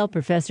with Yale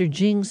professor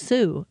Jing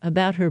Su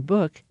about her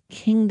book,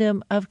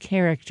 Kingdom of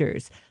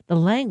Characters, The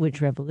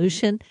Language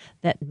Revolution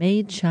That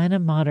Made China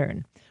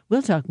Modern.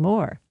 We'll talk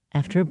more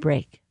after a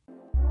break.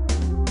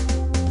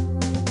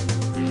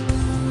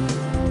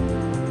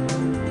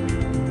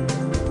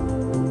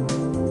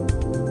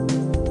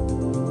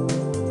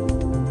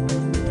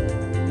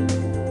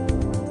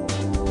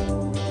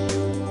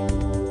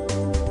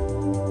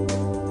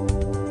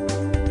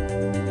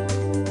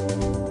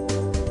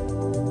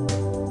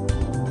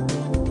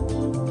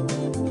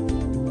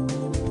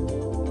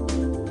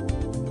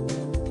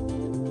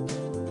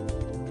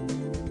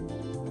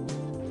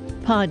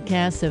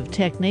 Podcasts of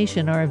Tech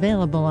Nation are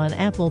available on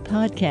Apple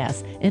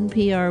Podcasts,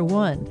 NPR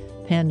One,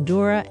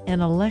 Pandora,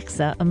 and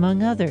Alexa,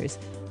 among others.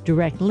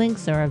 Direct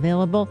links are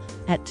available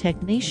at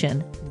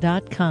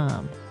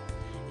technation.com.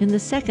 In the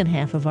second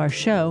half of our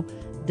show,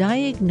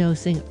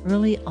 diagnosing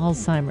early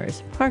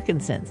Alzheimer's,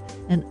 Parkinson's,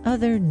 and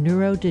other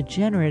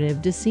neurodegenerative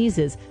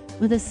diseases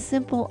with a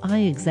simple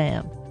eye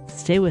exam.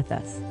 Stay with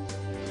us.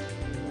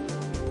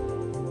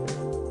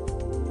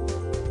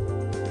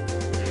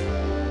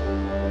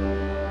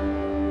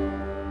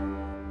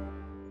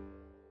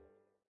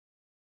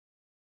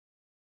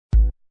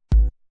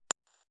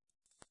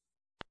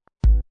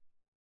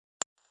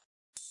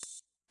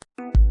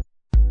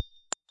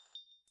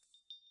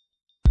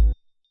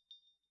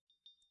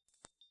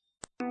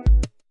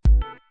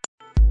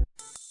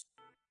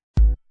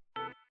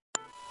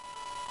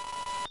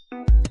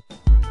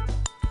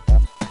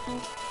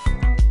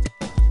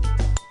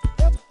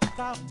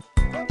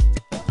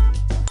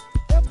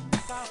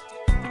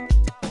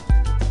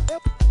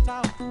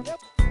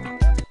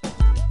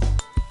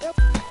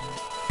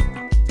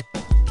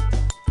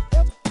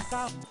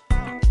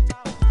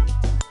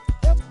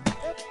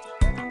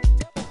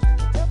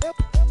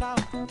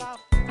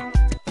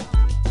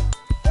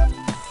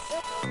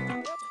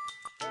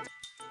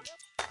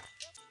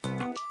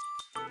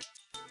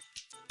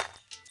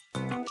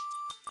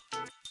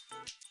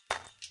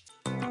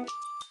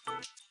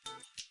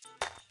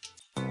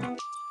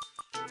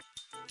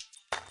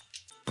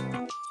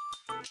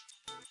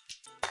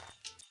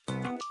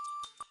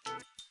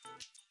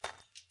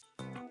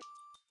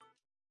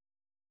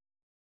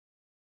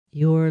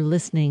 You're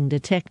listening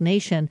to Tech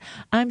Nation.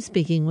 I'm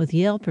speaking with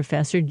Yale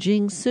professor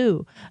Jing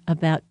Su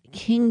about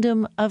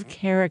Kingdom of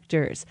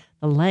Characters,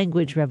 the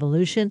language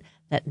revolution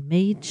that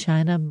made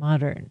China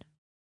modern.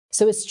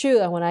 So it's true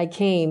that when I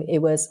came, it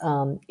was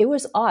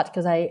odd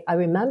because I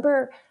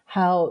remember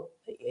how,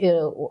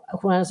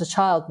 when I was a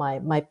child,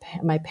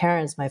 my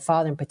parents, my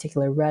father in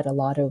particular, read a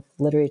lot of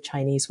literary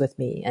Chinese with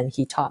me, and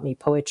he taught me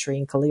poetry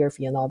and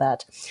calligraphy and all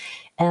that.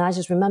 And I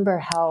just remember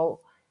how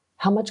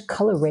much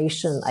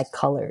coloration I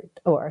colored,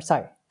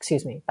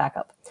 back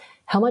up.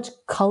 How much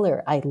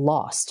color I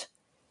lost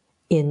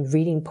in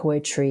reading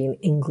poetry in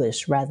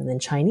English rather than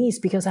Chinese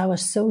because I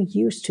was so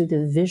used to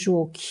the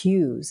visual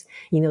cues,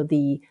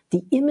 the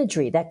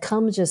imagery that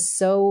comes just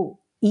so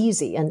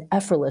easy and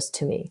effortless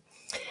to me.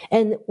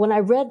 And when I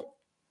read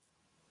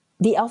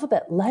the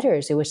alphabet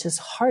letters, it was just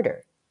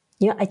harder.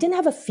 I didn't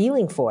have a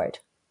feeling for it.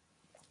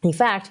 In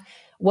fact,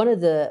 one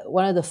of the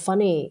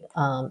funny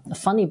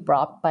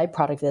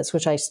byproduct of this,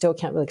 which I still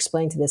can't really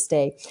explain to this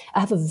day, I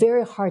have a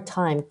very hard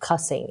time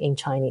cussing in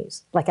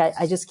Chinese. Like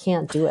I just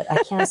can't do it.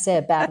 I can't say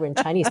a bad word in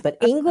Chinese, but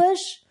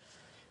English,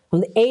 from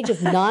the age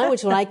of 9,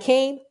 which when I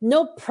came,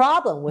 no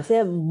problem.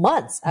 Within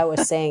months, I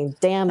was saying,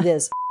 damn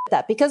this,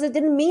 that, because it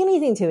didn't mean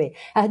anything to me.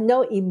 I had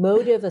no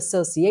emotive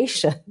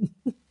association.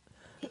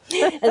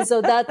 And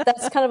so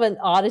that's kind of an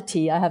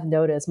oddity I have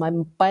noticed. My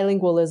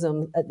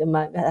bilingualism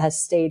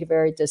has stayed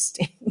very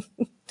distinct.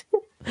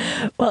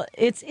 Well,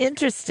 it's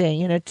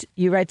interesting.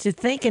 You write, to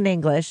think in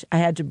English, I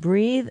had to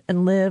breathe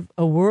and live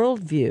a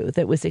worldview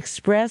that was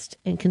expressed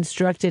and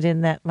constructed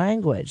in that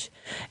language.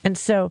 And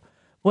so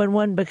when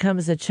one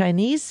becomes a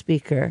Chinese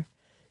speaker,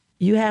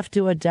 you have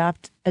to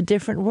adopt a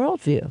different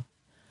worldview.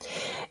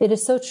 It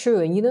is so true.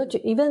 And,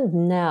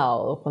 even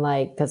now,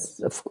 because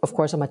of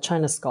course I'm a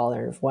China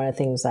scholar, one of the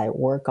things I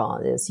work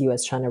on is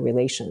U.S.-China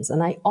relations.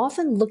 And I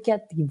often look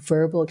at the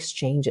verbal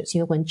exchanges.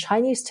 When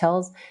Chinese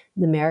tells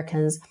the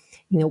Americans,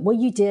 what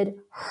you did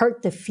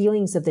hurt the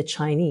feelings of the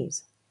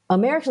Chinese.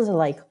 Americans are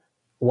like,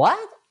 what?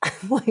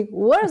 Like,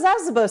 what is that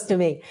supposed to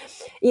mean?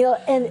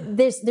 And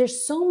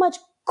there's so much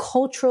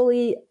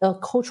cultural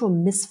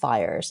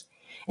misfires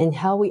in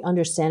how we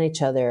understand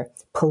each other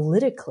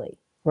politically,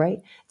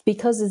 right?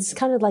 Because it's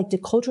kind of like the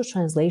cultural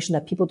translation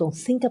that people don't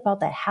think about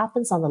that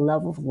happens on the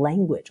level of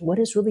language. What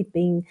is really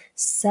being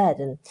said?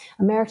 And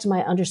Americans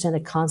might understand the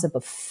concept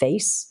of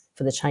face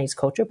for the Chinese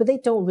culture, but they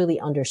don't really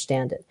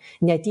understand it.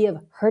 And the idea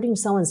of hurting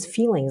someone's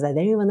feelings, they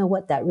don't even know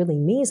what that really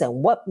means. And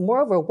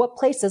what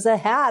place does it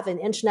have in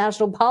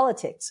international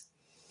politics?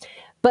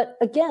 But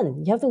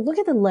again, you have to look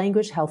at the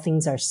language, how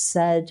things are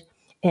said,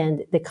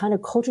 and the kind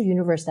of cultural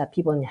universe that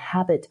people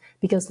inhabit,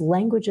 because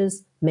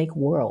languages make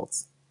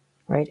worlds.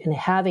 Right. And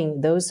having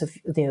those of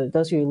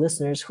you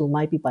listeners who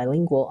might be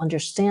bilingual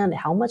understand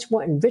how much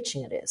more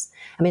enriching it is.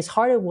 I mean, as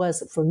hard as it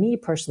was for me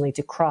personally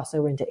to cross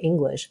over into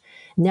English,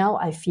 now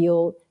I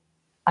feel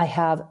I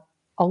have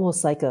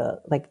almost like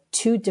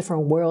two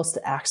different worlds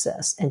to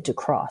access and to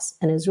cross.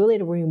 And it's really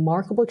a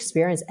remarkable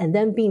experience. And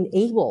then being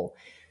able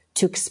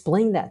to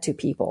explain that to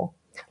people,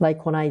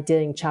 like when I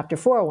did in chapter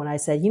 4, when I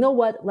said,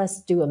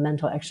 let's do a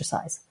mental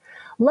exercise.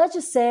 Let's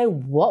just say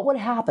what would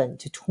happen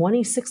to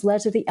 26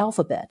 letters of the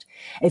alphabet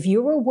if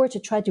you were to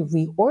try to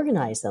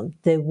reorganize them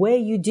the way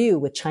you do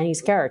with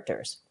Chinese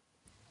characters.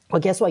 Well,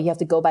 guess what? You have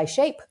to go by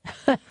shape.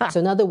 So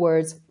in other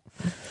words,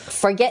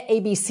 forget A,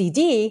 B, C,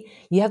 D.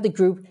 You have to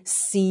group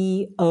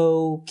C,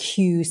 O,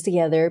 Q's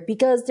together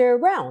because they're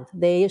round.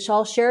 They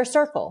shall share a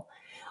circle.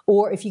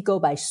 Or if you go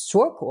by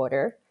stroke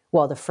order,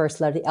 well, the first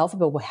letter of the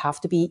alphabet will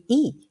have to be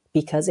E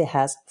because it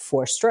has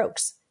 4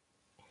 strokes.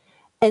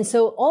 And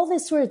so all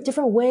these sort of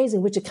different ways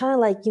in which it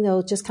kind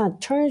of just kind of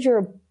turns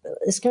your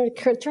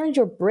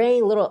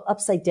brain a little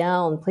upside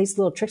down, plays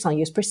little tricks on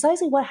you, is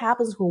precisely what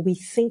happens when we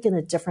think in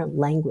a different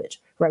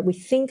language, right? We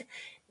think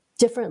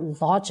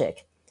different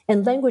logic.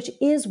 And language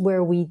is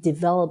where we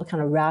develop a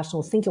kind of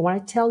rational thinking.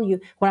 When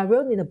I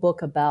wrote in a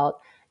book about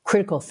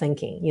critical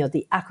thinking,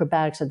 the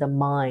acrobatics of the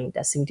mind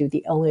that seem to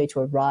be the only way to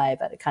arrive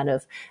at a kind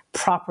of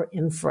proper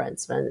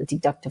inference and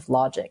deductive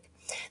logic.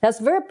 That's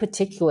very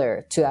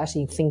particular to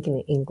actually thinking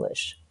in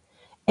English.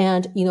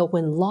 And,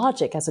 when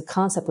logic as a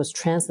concept was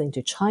translated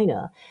to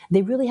China,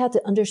 they really had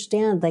to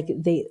understand,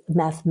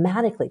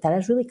 mathematically, that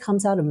it really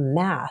comes out of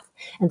math,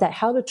 and that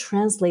how to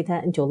translate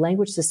that into a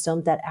language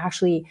system that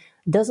actually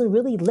doesn't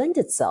really lend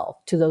itself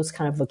to those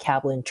kind of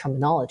vocabulary and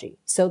terminology.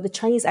 So the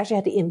Chinese actually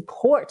had to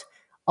import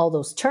all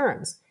those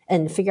terms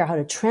and figure out how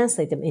to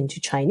translate them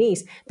into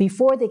Chinese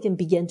before they can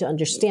begin to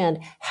understand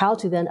how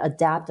to then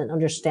adapt and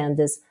understand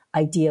this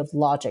idea of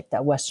logic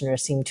that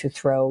Westerners seem to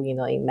throw,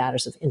 in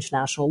matters of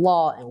international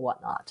law and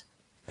whatnot.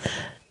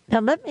 Now,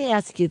 let me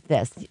ask you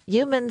this.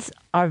 Humans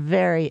are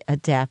very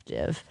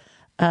adaptive,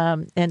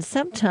 and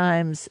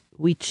sometimes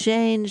we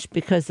change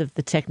because of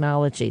the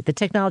technology. The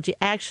technology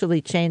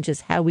actually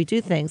changes how we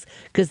do things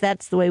because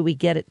that's the way we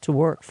get it to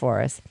work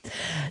for us.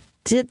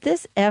 Did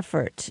this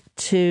effort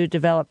to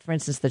develop, for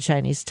instance, the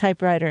Chinese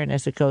typewriter, and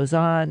as it goes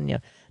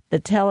on, the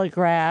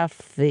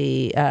telegraph,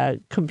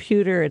 the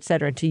computer, et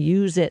cetera, to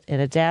use it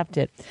and adapt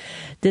it.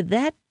 Did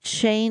that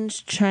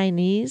change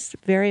Chinese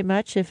very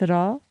much, if at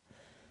all?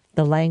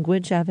 The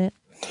language of it?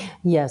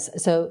 Yes.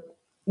 So,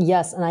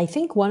 yes. And I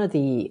think one of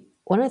the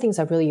things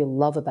I really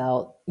love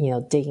about,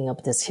 digging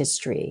up this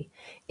history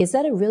is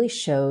that it really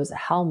shows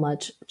how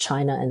much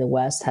China and the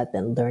West had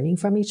been learning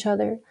from each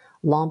other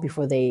long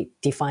before they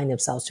defined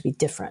themselves to be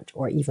different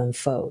or even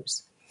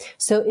foes.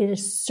 So it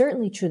is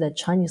certainly true that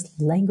Chinese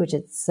language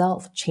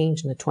itself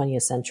changed in the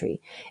 20th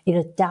century. It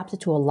adapted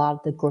to a lot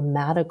of the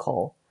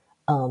grammatical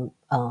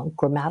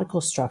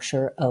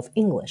structure of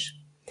English.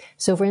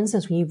 So, for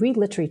instance, when you read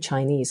literary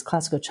Chinese,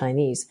 classical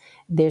Chinese,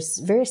 there's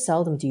very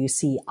seldom do you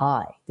see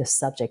I, the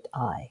subject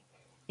I.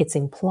 It's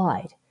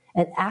implied.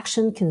 An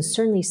action can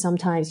certainly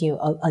sometimes,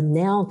 a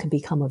noun can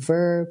become a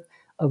verb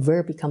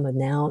become a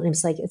noun. And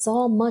it's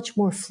all much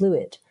more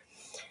fluid.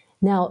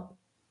 Now,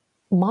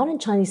 modern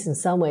Chinese in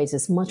some ways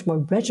is much more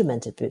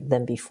regimented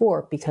than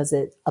before because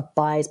it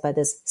abides by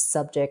this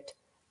subject,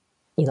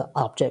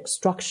 object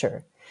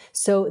structure.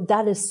 So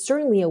that is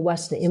certainly a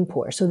Western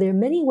import. So there are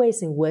many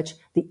ways in which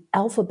the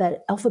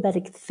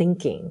alphabetic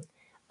thinking,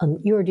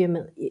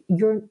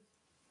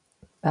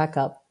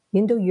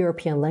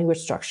 Indo-European language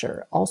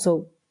structure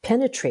also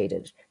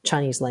penetrated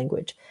Chinese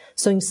language.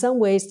 So in some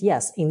ways,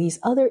 yes, in these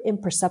other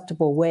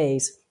imperceptible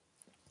ways,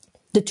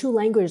 the two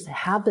languages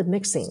have been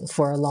mixing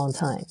for a long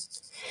time.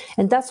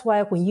 And that's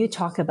why when you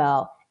talk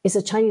about, is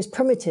a Chinese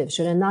primitive,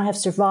 should it not have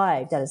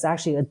survived? That is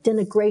actually a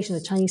denigration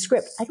of Chinese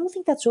script. I don't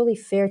think that's really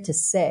fair to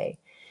say,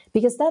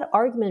 because that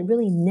argument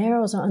really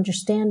narrows our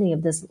understanding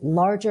of this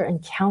larger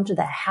encounter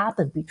that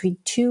happened between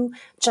two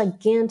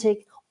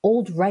gigantic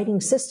old writing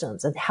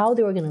systems and how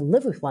they were going to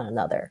live with one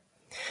another.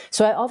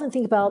 So I often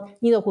think about,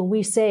 when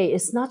we say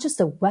it's not just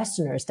the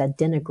Westerners that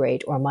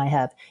denigrate or might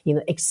have,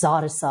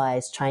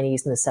 exoticized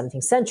Chinese in the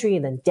 17th century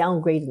and then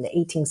downgraded in the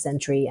 18th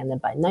century. And then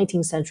by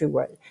 19th century,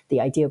 where the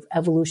idea of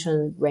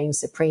evolution reigns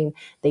supreme,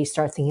 they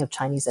start thinking of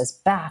Chinese as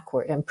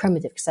backward and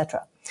primitive,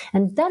 etc.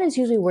 And that is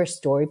usually where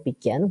story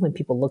begin when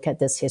people look at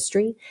this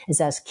history,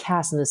 is as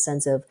cast in the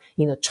sense of,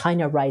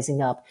 China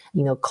rising up,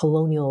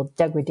 colonial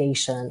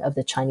degradation of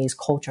the Chinese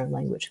culture and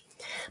language.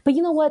 But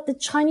you know what? The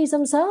Chinese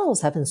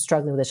themselves have been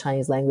struggling with the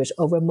Chinese language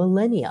over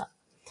millennia,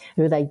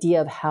 with the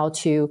idea of how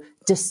to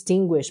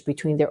distinguish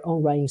between their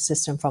own writing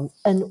system from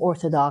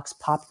unorthodox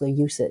popular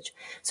usage.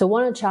 So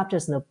one of the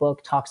chapters in the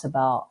book talks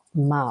about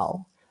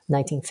Mao,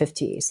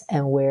 1950s,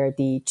 and where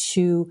the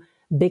two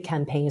big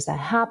campaigns that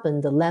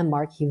happened, the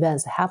landmark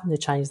events that happened to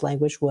Chinese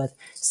language with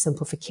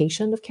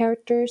simplification of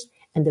characters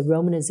and the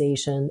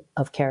romanization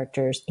of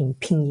characters in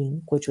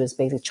pinyin, which was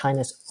basically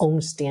China's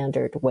own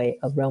standard way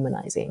of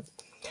romanizing.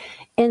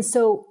 And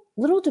so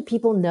little do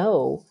people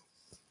know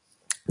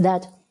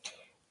that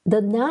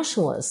the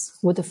nationalists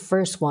were the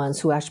first ones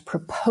who actually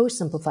proposed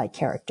simplified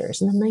characters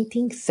in the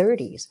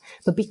 1930s.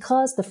 But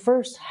because the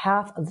first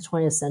half of the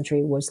 20th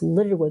century was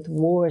littered with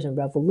wars and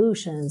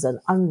revolutions and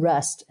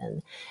unrest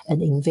and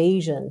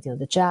invasion,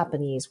 the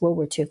Japanese, World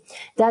War II,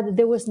 that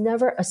there was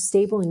never a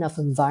stable enough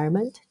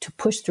environment to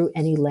push through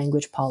any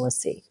language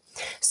policy.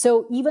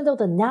 So even though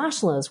the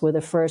nationalists were the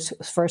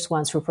first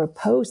ones who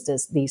proposed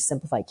these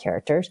simplified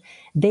characters,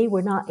 they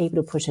were not able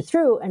to push it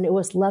through, and it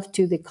was left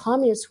to the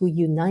communists who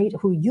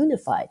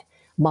unified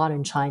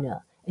modern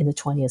China in the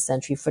 20th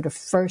century for the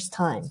first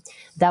time.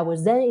 That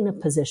was then in a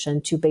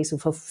position to basically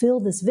fulfill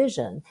this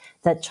vision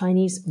that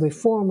Chinese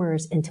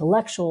reformers,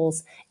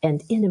 intellectuals,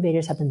 and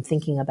innovators have been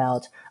thinking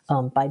about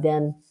by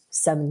then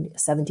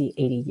 70,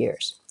 80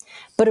 years.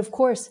 But of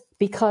course,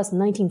 because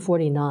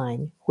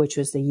 1949, which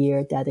was the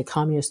year that the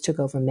communists took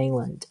over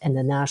mainland and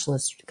the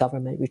nationalist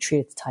government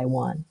retreated to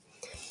Taiwan,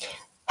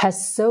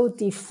 has so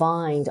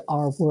defined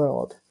our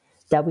world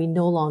that we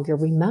no longer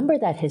remember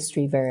that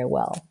history very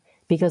well.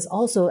 Because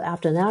also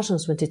after the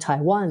nationalists went to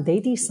Taiwan,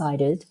 they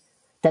decided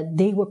that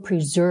they would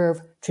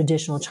preserve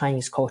traditional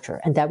Chinese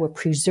culture and that would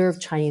preserve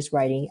Chinese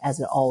writing as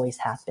it always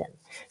had been.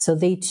 So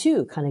they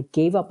too kind of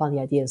gave up on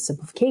the idea of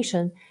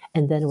simplification,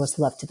 and then it was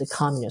left to the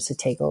communists to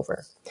take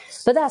over.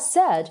 But that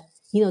said,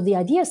 the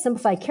idea of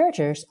simplified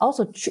characters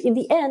also, in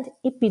the end,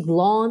 it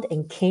belonged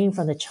and came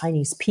from the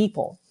Chinese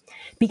people.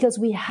 Because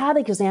we have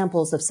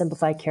examples of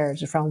simplified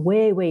characters from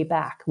way, way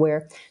back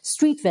where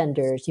street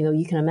vendors,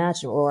 you can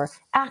imagine, or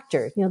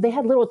actors, they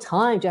had little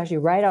time to actually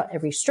write out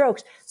every stroke.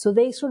 So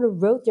they sort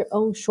of wrote their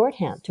own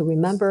shorthand to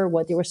remember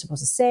what they were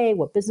supposed to say,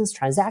 what business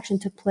transaction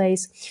took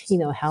place,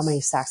 how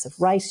many sacks of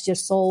rice you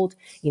just sold,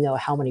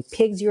 how many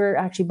pigs you're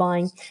actually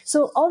buying.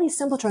 So all these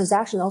simple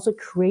transactions also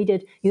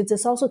created,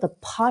 there's also the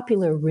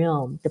popular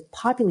realm, the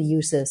popular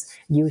usage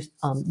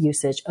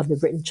of the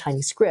written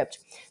Chinese script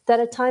that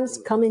at times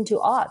come into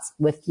odds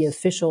with the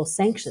official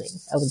sanctioning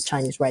of the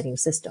Chinese writing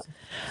system.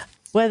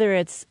 Whether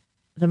it's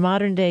the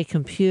modern day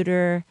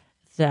computer,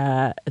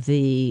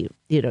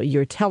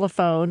 your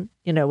telephone,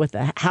 with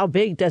how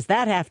big does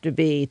that have to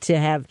be to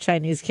have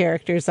Chinese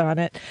characters on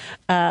it?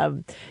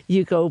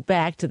 You go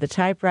back to the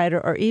typewriter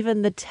or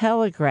even the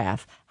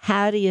telegraph.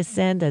 How do you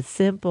send a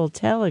simple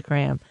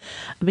telegram?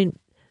 I mean,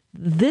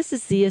 this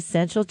is the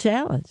essential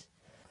challenge.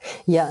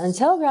 Yeah, and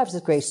telegraph is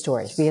a great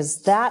story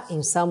because that,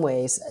 in some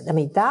ways,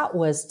 that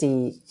was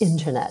the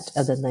internet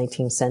of the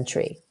 19th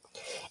century.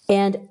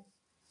 And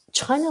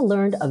China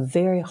learned a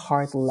very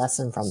hard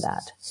lesson from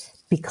that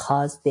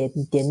because they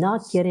did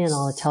not get in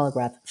on the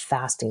telegraph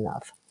fast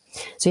enough.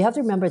 So you have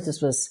to remember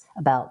this was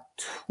about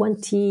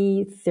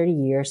 20, 30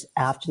 years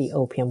after the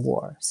Opium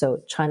War.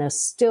 So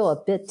China's still a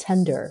bit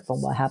tender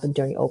from what happened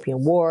during the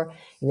Opium War.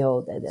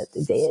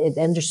 They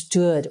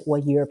understood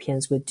what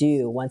Europeans would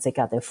do once they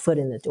got their foot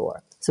in the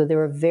door. So they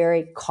were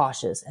very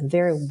cautious and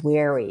very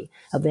wary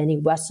of any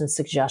Western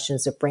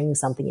suggestions of bringing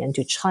something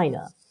into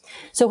China.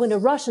 So when the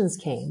Russians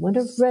came, when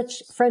the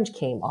French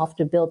came off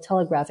to build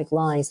telegraphic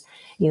lines,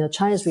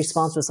 China's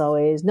response was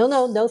always,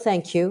 no,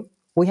 thank you.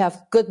 We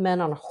have good men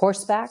on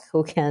horseback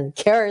who can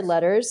carry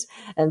letters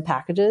and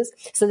packages.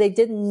 So they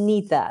didn't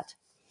need that.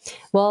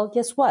 Well,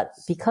 guess what?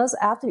 Because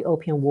after the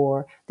Opium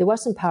War, the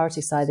Western powers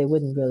decided they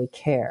wouldn't really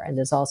care. And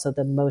there's also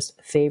the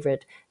most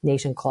favored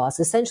nation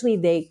clause. Essentially,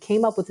 they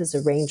came up with this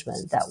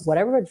arrangement that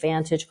whatever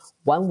advantage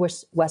one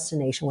Western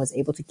nation was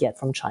able to get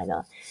from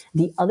China,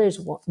 the others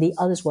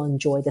will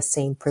enjoy the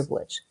same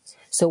privilege.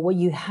 So what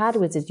you had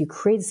was that you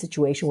created a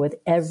situation where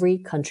every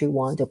country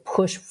wanted to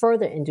push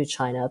further into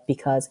China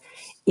because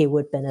it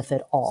would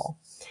benefit all.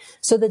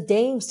 So the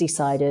Danes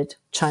decided,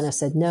 China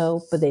said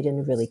no, but they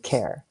didn't really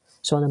care.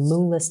 So on a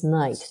moonless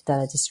night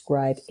that I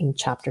described in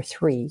chapter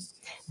 3,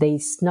 they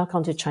snuck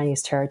onto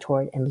Chinese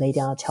territory and laid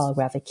down a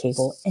telegraphic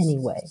cable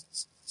anyway.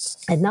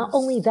 And not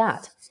only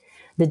that,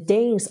 the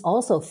Danes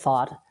also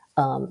thought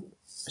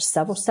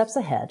several steps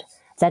ahead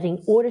that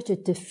in order to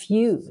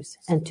diffuse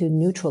and to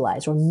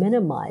neutralize or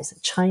minimize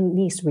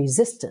Chinese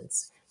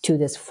resistance to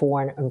this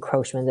foreign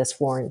encroachment, this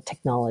foreign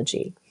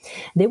technology,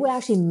 they would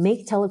actually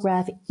make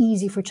telegraph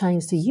easy for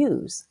Chinese to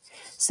use.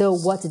 So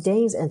what the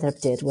Danes ended up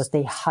did was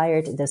they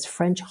hired this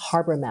French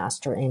harbor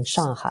master in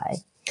Shanghai.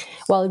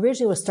 Well,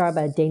 originally it was started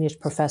by a Danish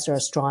professor of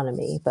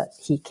astronomy, but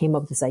he came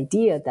up with this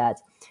idea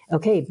that,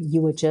 okay, you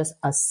would just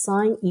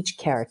assign each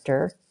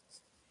character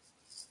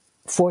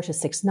 4 to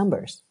 6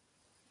 numbers.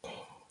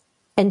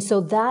 And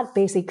so that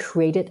basically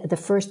created the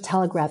first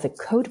telegraphic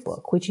code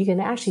book, which you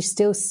can actually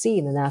still see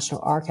in the National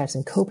Archives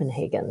in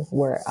Copenhagen,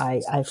 where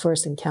I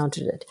first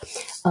encountered it.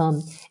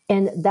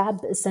 And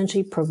that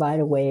essentially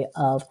provided a way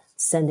of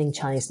sending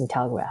Chinese in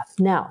telegraph.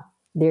 Now,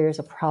 there's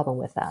a problem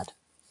with that.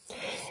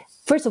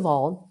 First of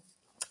all,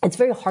 it's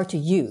very hard to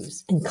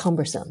use and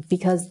cumbersome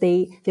because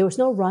there was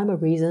no rhyme or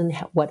reason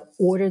what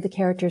order the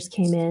characters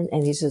came in,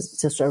 and these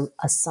just sort of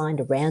assigned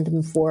a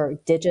random 4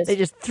 digits. They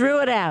just threw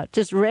it out,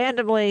 just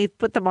randomly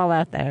put them all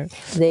out there.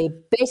 They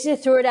basically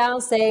threw it out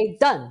and say,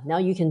 done. Now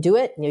you can do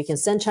it. You can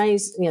send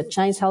Chinese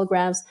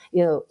telegrams.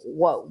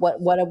 What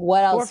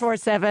else?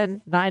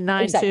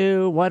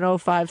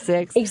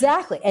 447-992-1056.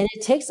 Exactly. And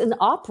it takes an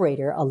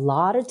operator a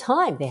lot of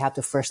time. They have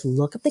to first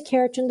look up the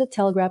character in the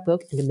telegraph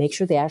book and to make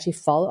sure they actually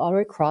follow all the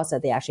way across,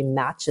 that they actually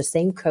match the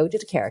same code to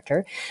the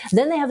character.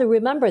 Then they have to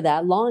remember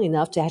that long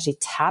enough to actually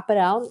tap it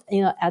out,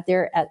 at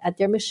their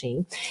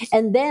machine.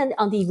 And then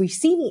on the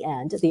receiving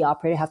end, the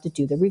operator have to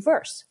do the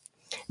reverse.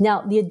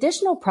 Now, the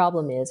additional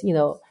problem is,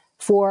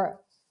 for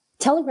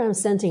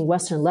telegrams sent in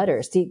Western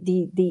letters,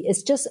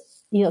 it's just,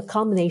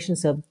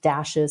 combinations of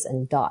dashes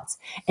and dots.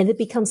 And it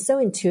becomes so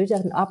intuitive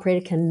that an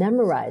operator can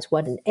memorize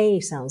what an A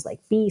sounds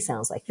like, B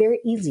sounds like very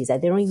easily,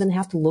 that they don't even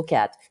have to look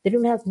at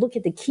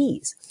the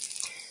keys.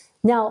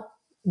 Now,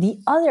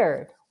 the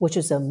other, which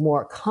is a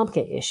more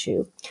complicated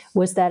issue,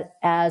 was that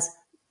as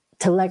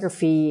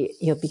telegraphy,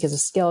 because the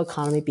scale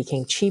economy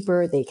became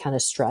cheaper, they kind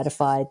of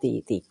stratified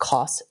the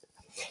cost.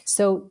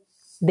 So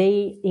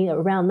they,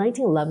 around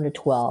 1911 to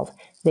 12,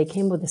 they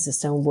came up with a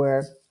system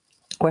where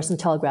Western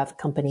telegraph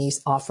companies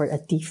offered a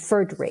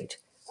deferred rate,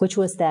 which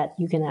was that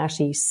you can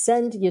actually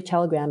send your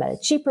telegram at a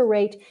cheaper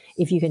rate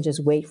if you can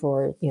just wait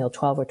for,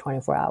 12 or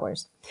 24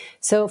 hours.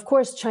 So, of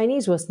course,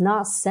 Chinese was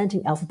not sent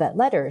in alphabet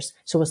letters,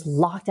 so it was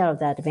locked out of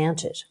that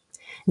advantage.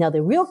 Now,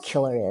 the real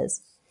killer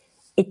is,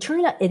 it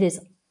turned out it is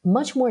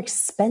much more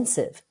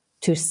expensive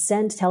to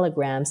send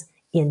telegrams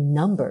in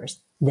numbers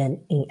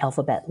than in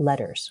alphabet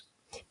letters.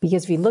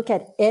 Because if you look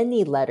at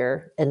any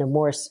letter in the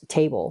Morse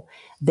table,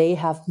 they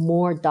have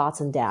more dots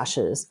and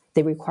dashes.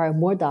 They require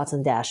more dots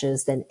and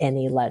dashes than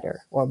any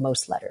letter or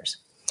most letters.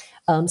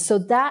 So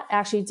that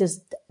actually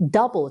just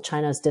doubled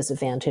China's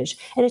disadvantage.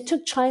 And it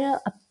took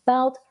China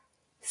about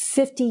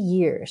 50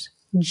 years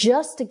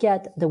just to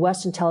get the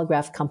Western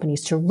telegraph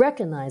companies to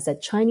recognize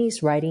that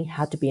Chinese writing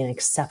had to be an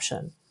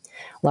exception,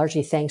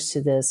 largely thanks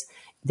to this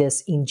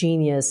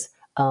ingenious,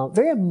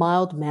 very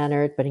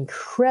mild-mannered but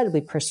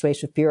incredibly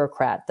persuasive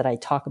bureaucrat that I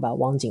talk about,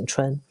 Wang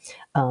Jingchun,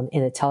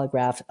 in the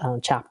Telegraph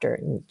chapter,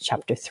 in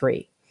chapter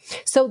 3.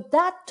 So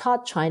that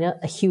taught China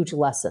a huge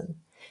lesson.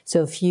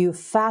 So if you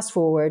fast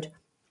forward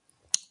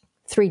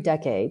 3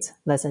 decades,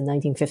 that's in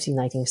 1950s,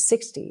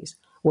 1960s,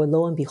 where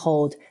lo and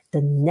behold,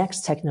 the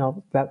next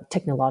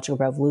technological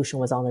revolution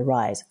was on the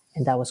rise,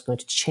 and that was going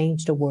to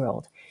change the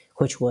world,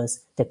 which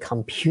was the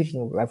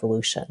computing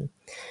revolution.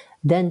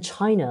 Then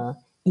China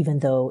even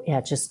though it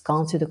had just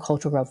gone through the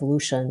Cultural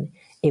Revolution,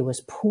 it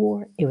was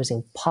poor, it was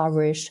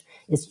impoverished,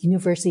 its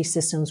university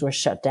systems were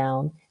shut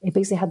down. It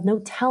basically had no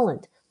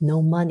talent,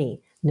 no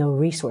money, no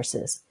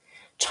resources.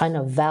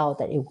 China vowed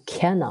that it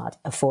cannot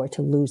afford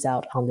to lose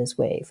out on this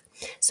wave.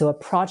 So a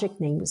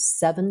project named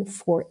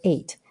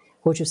 748,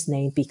 which was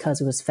named because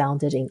it was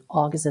founded in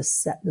August of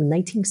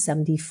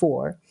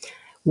 1974,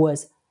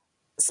 was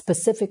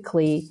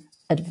specifically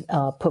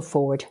put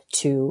forward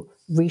to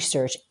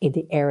research in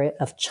the area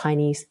of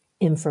Chinese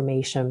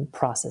information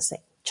processing,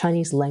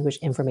 Chinese language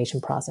information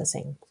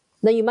processing.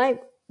 Now you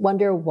might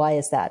wonder, why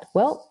is that?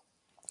 Well,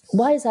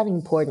 why is that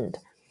important?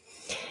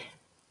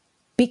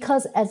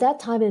 Because at that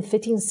time in the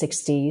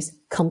 1560s,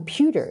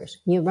 computers,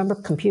 you remember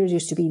computers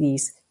used to be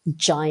these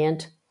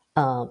giant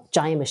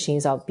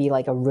machines that would be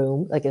like a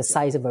room, like the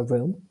size of a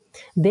room.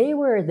 They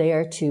were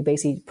there to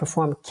basically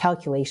perform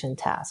calculation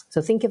tasks.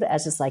 So think of it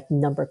as just like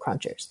number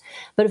crunchers.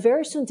 But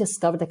very soon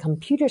discovered that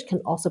computers can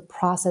also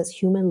process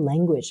human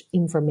language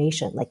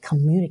information, like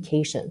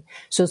communication.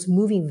 So it's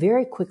moving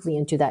very quickly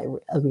into that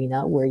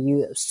arena where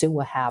you soon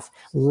will have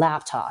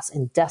laptops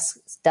and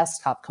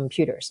desktop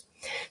computers.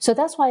 So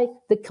that's why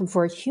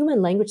for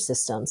human language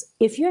systems,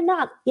 if you're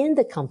not in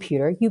the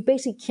computer, you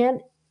basically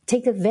can't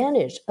take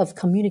advantage of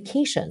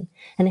communication.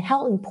 And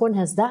how important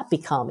has that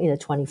become in the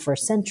 21st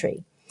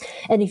century?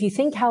 And if you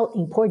think how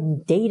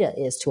important data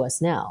is to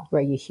us now,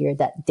 right, you hear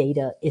that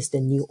data is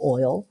the new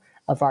oil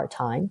of our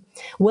time.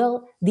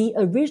 Well, the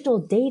original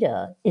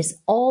data is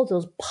all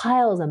those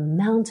piles and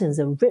mountains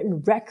of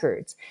written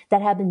records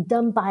that have been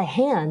done by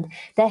hand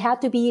that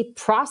had to be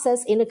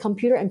processed in a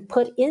computer and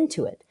put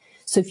into it.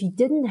 So if you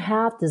didn't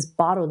have this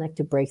bottleneck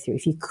to break through,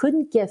 if you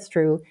couldn't get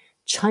through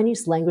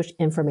Chinese language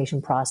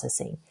information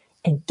processing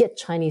and get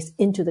Chinese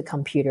into the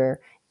computer,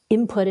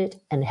 input it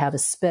and have it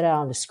spit out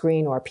on the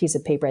screen or a piece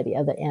of paper at the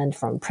other end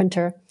from a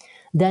printer,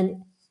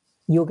 then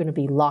you're going to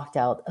be locked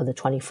out of the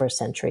 21st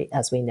century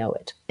as we know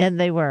it. And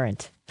they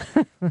weren't.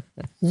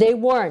 They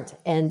weren't.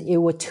 And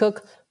it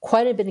took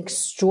quite a bit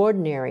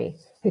extraordinary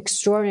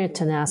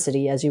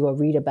tenacity, as you will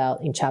read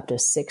about in chapter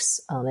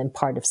 6 and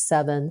part of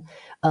 7,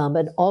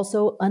 but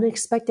also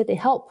unexpected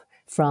help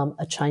from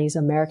a Chinese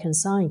American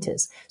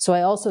scientist. So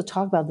I also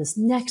talk about this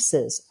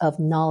nexus of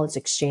knowledge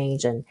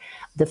exchange and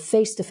the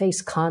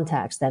face-to-face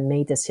contacts that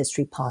made this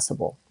history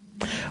possible.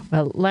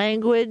 Well,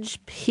 language,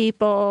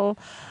 people,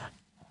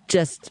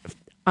 just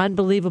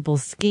unbelievable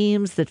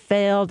schemes that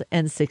failed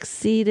and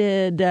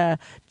succeeded,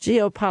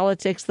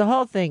 geopolitics, the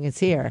whole thing is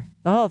here.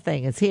 The whole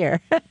thing is here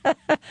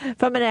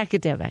from an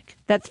academic.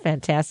 That's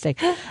fantastic.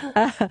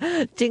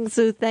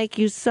 Jing-Su, thank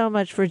you so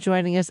much for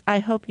joining us. I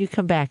hope you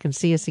come back and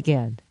see us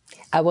again.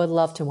 I would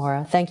love to,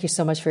 Maura. Thank you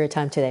so much for your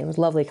time today. It was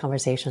a lovely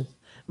conversation.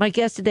 My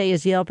guest today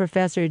is Yale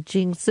professor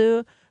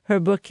Jing-Su. Her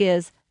book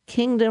is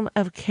Kingdom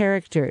of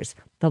Characters,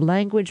 The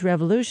Language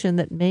Revolution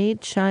That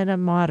Made China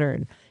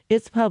Modern.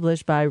 It's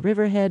published by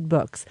Riverhead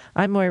Books.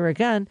 I'm Moira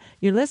Gunn.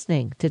 You're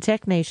listening to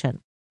Tech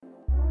Nation.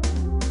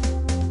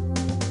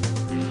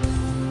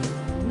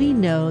 We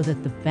know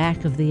that the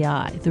back of the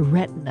eye, the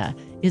retina,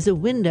 is a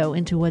window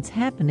into what's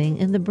happening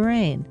in the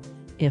brain.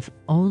 If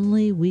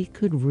only we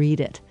could read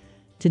it.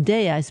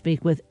 Today I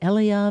speak with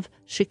Eliav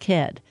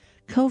Shaked,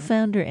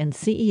 co-founder and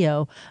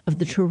CEO of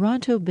the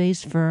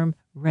Toronto-based firm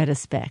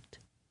Retispect.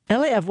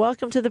 Eliav,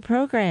 welcome to the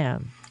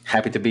program.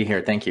 Happy to be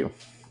here. Thank you.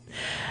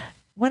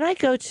 When I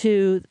go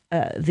to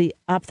the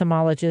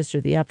ophthalmologist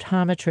or the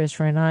optometrist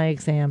for an eye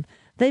exam,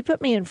 they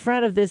put me in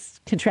front of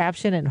this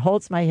contraption and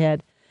holds my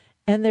head,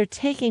 and they're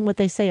taking what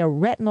they say a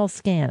retinal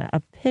scan, a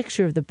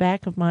picture of the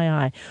back of my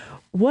eye.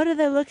 What are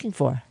they looking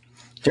for?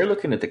 They're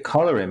looking at the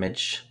color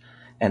image,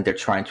 and they're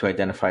trying to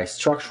identify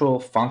structural,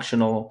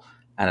 functional,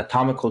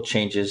 anatomical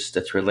changes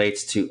that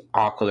relates to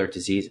ocular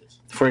diseases.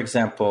 For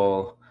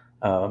example,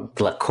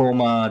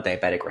 glaucoma,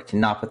 diabetic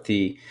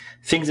retinopathy,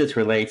 things that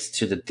relates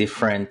to the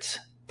different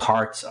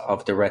parts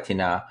of the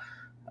retina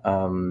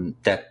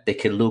that they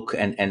can look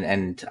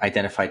and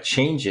identify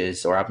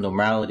changes or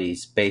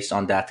abnormalities based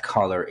on that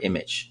color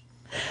image.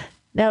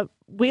 Now,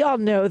 we all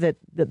know that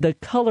the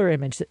color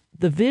image,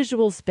 the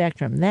visual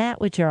spectrum,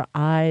 that which our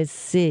eyes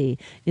see,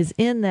 is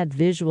in that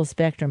visual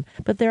spectrum.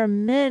 But there are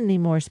many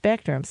more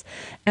spectrums.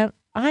 And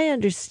I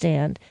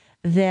understand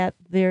that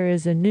there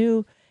is a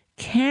new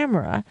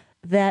camera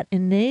that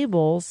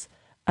enables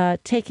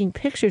taking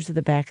pictures of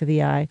the back of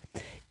the eye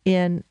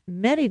in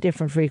many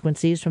different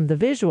frequencies, from the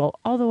visual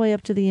all the way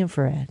up to the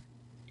infrared.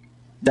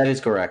 That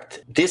is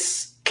correct.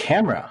 This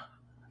camera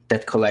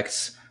that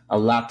collects a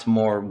lot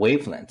more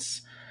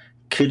wavelengths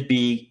could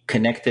be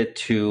connected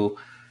to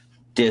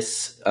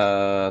this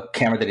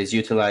camera that is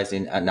utilized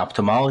in an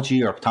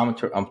ophthalmology or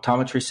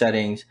optometry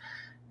settings,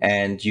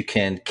 and you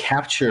can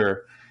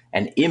capture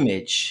an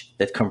image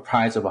that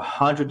comprises of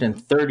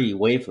 130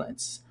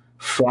 wavelengths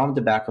from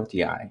the back of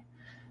the eye.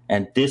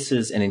 And this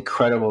is an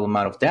incredible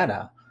amount of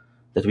data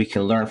that we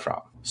can learn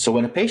from. So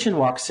when a patient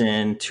walks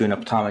into an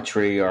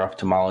optometry or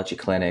ophthalmology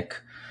clinic,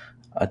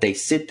 they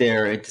sit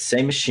there at the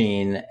same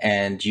machine,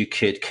 and you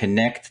could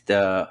connect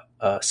the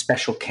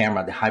special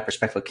camera, the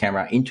hyperspectral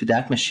camera, into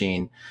that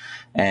machine,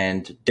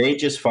 and they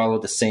just follow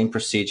the same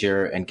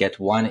procedure and get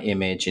one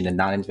image in a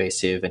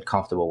non-invasive and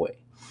comfortable way.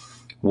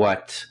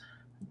 What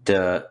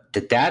the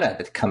data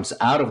that comes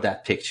out of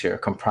that picture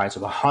comprise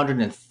of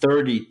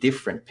 130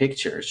 different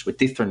pictures with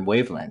different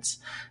wavelengths.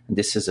 And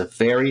this is a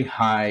very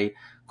high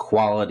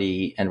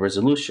quality and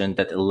resolution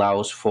that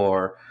allows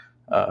for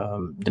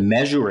the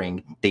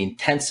measuring the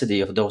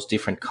intensity of those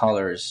different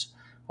colors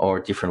or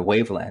different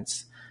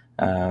wavelengths.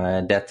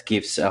 That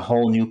gives a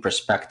whole new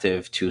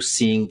perspective to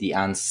seeing the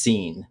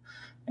unseen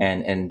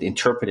and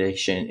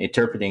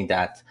interpreting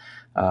that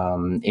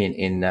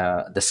in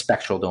the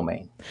spectral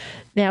domain.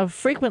 Now,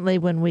 frequently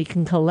when we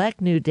can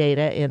collect new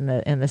data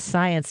in the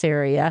science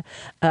area,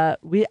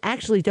 we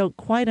actually don't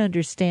quite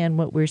understand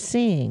what we're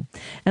seeing.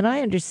 And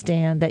I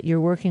understand that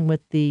you're working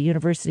with the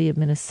University of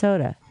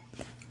Minnesota.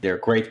 They're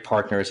great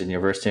partners in the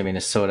University of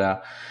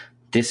Minnesota.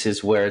 This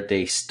is where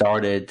they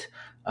started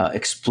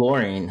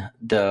exploring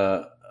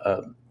the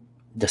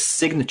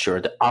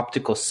signature, the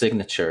optical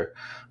signature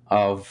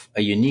of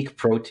a unique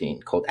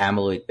protein called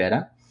amyloid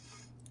beta.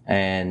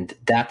 And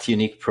that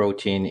unique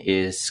protein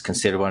is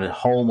considered one of the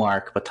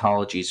hallmark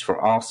pathologies for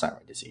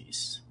Alzheimer's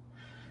disease.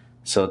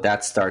 So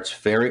that starts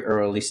very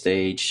early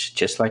stage,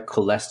 just like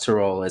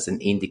cholesterol as an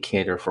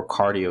indicator for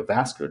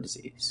cardiovascular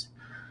disease.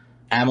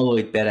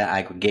 Amyloid beta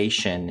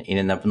aggregation in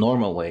an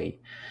abnormal way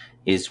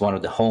is one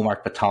of the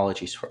hallmark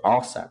pathologies for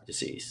Alzheimer's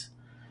disease.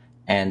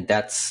 And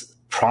that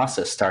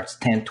process starts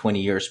 10, 20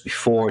 years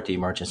before the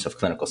emergence of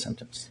clinical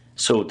symptoms.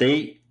 So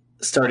they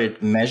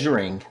started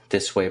measuring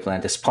this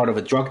wavelength as part of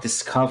a drug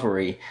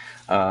discovery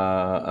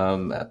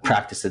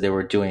practice that they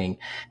were doing,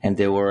 and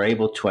they were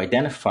able to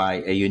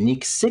identify a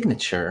unique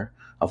signature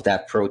of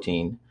that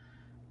protein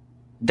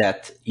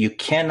that you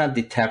cannot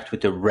detect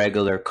with a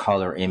regular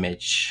color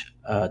image.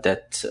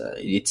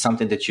 It's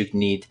something that you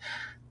need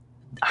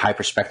a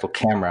hyperspectral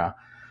camera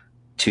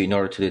in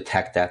order to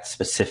detect that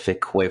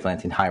specific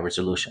wavelength in high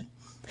resolution.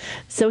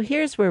 So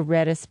here's where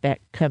Redispect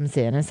comes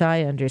in, as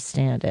I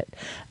understand it.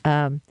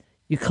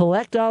 You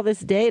collect all this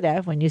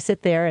data when you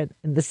sit there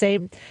in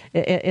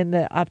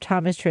the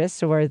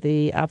optometrist or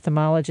the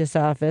ophthalmologist's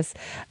office,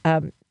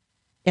 and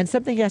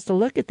something has to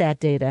look at that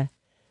data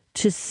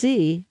to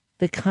see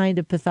the kind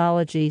of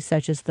pathology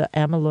such as the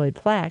amyloid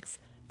plaques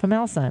from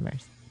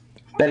Alzheimer's.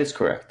 That is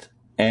correct.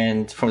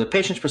 And from the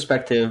patient's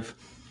perspective,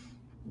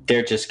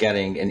 they're just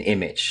getting an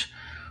image.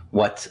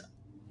 What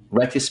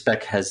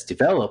Redispect has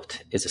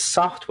developed is a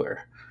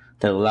software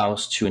that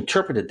allows to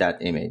interpret that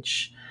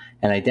image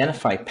and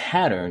identify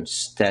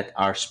patterns that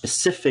are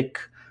specific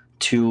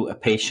to a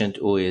patient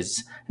who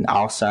is an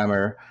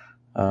Alzheimer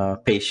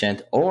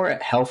patient or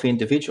healthy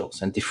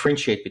individuals, and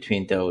differentiate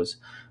between those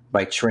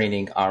by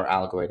training our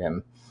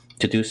algorithm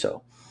to do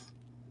so.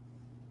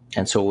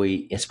 And so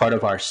we, as part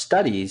of our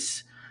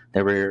studies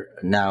that we're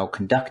now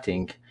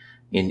conducting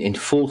in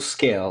full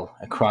scale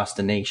across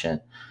the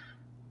nation,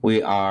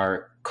 we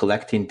are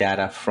collecting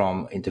data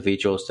from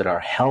individuals that are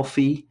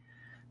healthy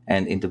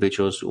and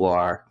individuals who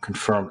are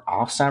confirmed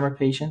Alzheimer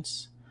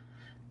patients.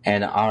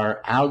 And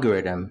our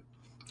algorithm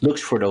looks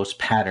for those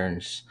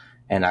patterns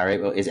and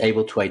is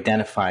able to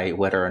identify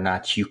whether or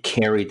not you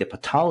carry the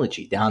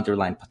pathology, the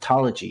underlying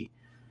pathology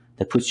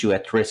that puts you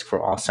at risk for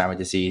Alzheimer's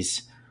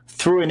disease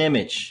through an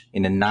image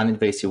in a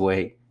non-invasive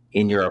way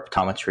in your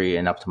optometry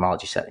and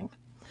ophthalmology setting.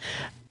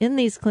 In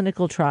these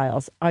clinical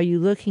trials, are you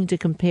looking to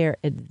compare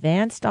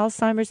advanced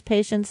Alzheimer's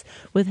patients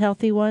with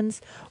healthy ones,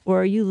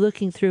 or are you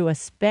looking through a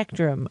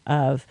spectrum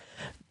of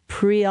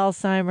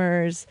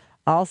pre-Alzheimer's,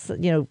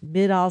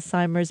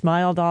 mid-Alzheimer's,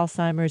 mild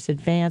Alzheimer's,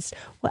 advanced?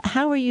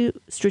 How are you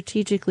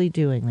strategically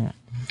doing that?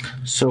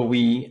 So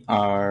we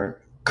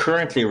are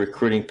currently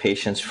recruiting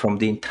patients from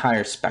the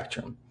entire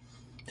spectrum.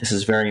 This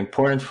is very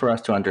important for us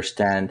to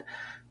understand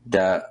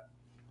the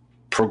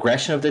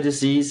progression of the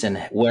disease and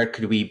where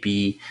could we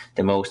be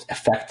the most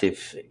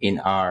effective in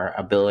our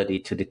ability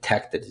to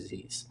detect the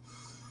disease.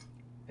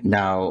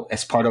 Now,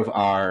 as part of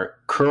our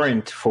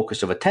current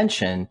focus of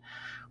attention,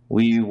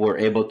 we were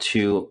able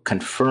to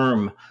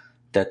confirm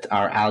that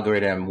our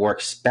algorithm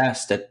works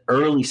best at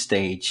early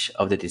stage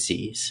of the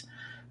disease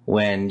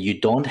when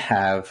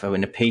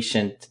a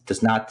patient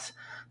does not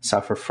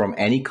suffer from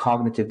any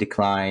cognitive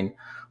decline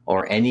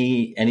or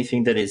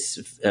anything that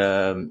is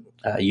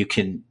you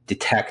can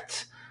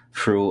detect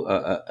through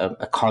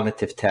a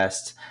cognitive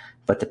test,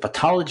 but the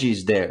pathology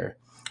is there,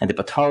 and the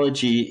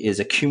pathology is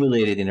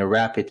accumulated in a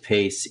rapid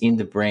pace in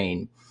the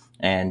brain,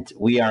 and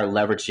we are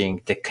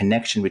leveraging the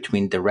connection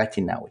between the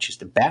retina, which is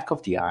the back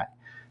of the eye,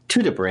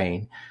 to the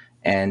brain,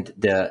 and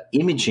the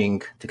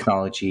imaging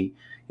technology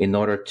in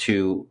order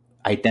to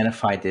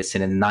identify this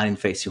in a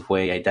non-invasive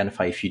way,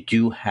 identify if you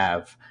do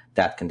have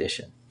that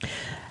condition.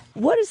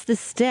 What is the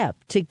step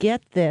to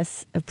get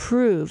this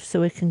approved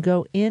so it can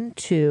go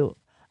into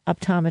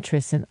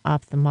optometrist and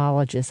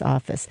ophthalmologist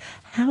office?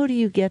 How do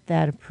you get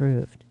that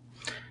approved?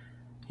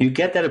 You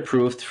get that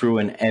approved through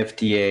an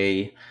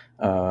FDA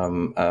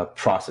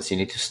process. You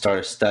need to start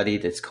a study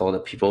that's called a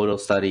pivotal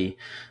study.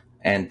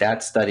 And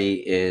that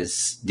study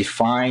is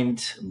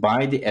defined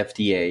by the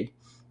FDA,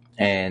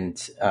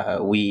 and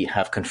we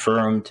have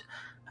confirmed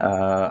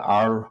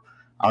our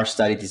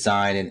study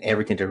design and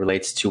everything that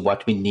relates to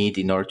what we need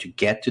in order to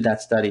get to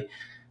that study,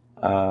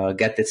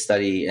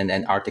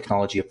 and our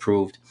technology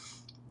approved.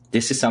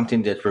 This is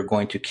something that we're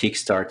going to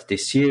kickstart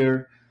this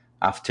year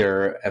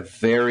after a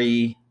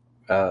very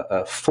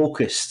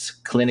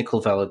focused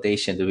clinical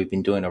validation that we've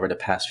been doing over the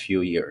past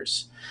few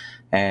years.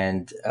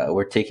 And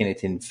we're taking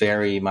it in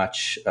very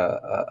much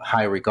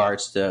high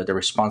regards, the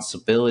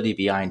responsibility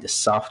behind the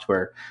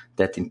software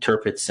that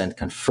interprets and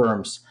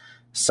confirms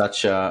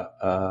such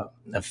a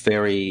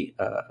very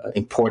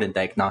important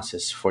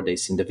diagnosis for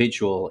this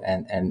individual,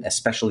 and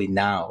especially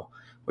now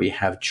where you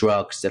have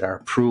drugs that are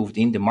approved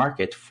in the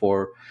market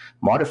for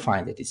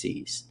modifying the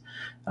disease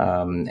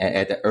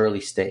at the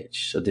early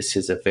stage. So this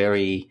is a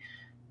very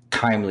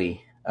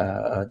timely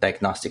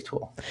diagnostic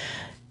tool.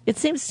 It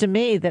seems to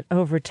me that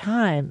over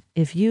time,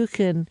 if you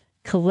can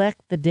collect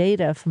the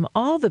data from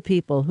all the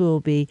people who will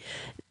be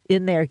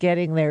in there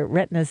getting their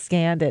retina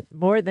scanned at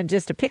more than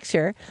just a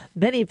picture,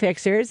 many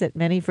pictures at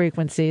many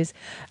frequencies,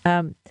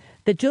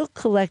 that you'll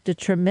collect a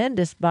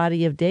tremendous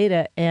body of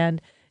data, and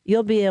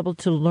you'll be able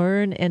to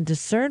learn and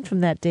discern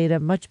from that data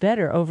much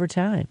better over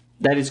time.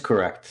 That is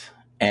correct.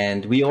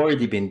 And we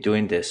already been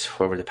doing this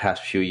for over the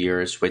past few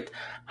years with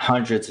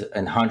hundreds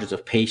and hundreds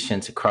of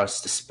patients across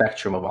the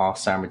spectrum of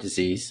Alzheimer's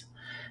disease,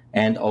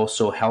 and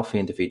also healthy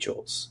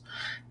individuals.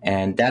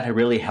 And that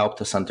really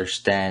helped us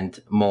understand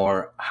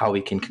more how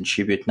we can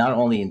contribute not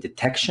only in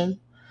detection,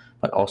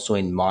 but also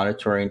in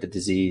monitoring the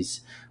disease,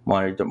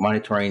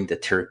 monitoring the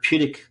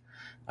therapeutic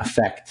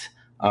effect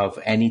of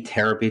any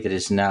therapy that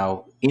is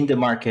now in the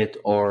market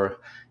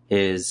or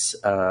is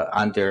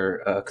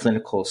under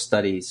clinical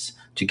studies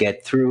to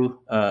get through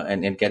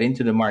and get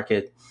into the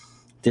market.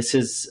 This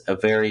is a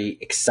very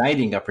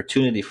exciting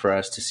opportunity for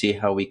us to see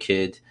how we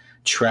could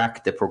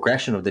track the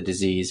progression of the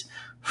disease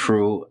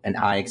through an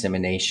eye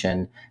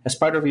examination as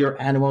part of your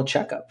annual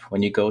checkup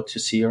when you go to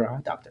see your eye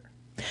doctor.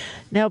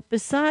 Now,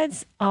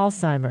 besides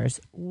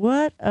Alzheimer's,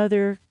 what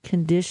other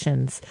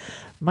conditions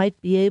might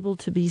be able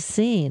to be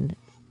seen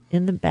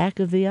in the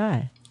back of the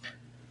eye?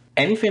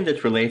 Anything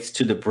that relates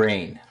to the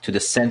brain, to the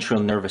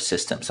central nervous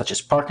system, such as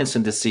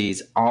Parkinson's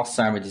disease,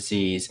 Alzheimer's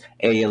disease,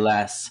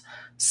 ALS,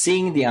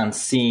 seeing the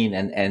unseen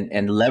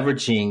and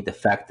leveraging the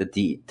fact that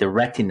the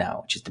retina,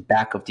 which is the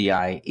back of the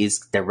eye, is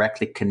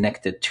directly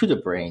connected to the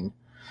brain,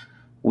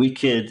 we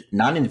could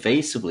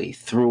non-invasively,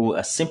 through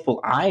a simple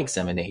eye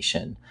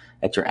examination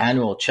at your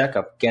annual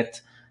checkup,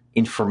 get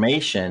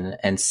information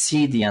and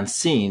see the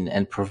unseen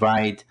and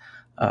provide,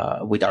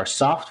 with our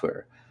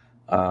software,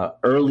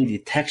 early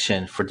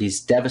detection for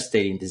these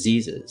devastating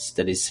diseases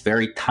that is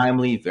very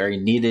timely, very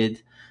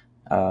needed,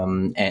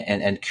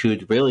 and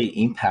could really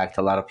impact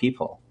a lot of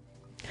people.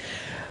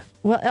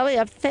 Well,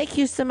 Eliav, thank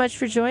you so much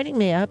for joining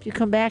me. I hope you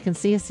come back and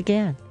see us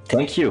again.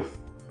 Thank you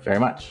very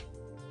much.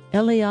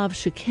 Eliav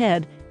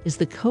Shaked is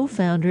the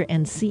co-founder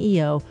and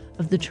CEO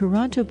of the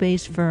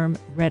Toronto-based firm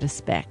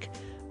Retispec.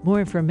 More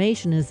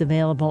information is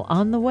available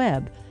on the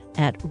web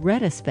at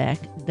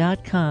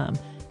retispec.com.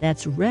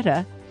 That's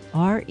Reti,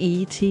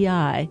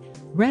 R-E-T-I,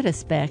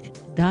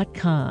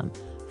 retispec.com.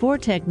 For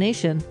Tech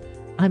Nation,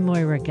 I'm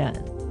Moira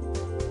Gunn.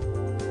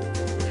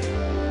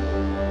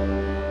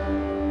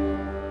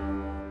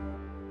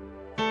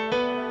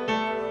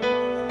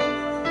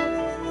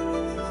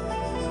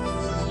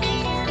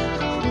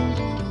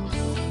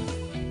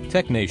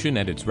 Tech Nation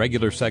and its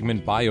regular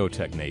segment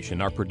Biotech Nation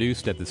are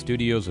produced at the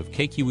studios of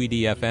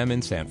KQED-FM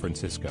in San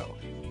Francisco.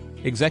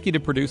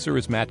 Executive producer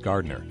is Matt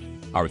Gardner.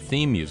 Our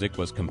theme music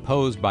was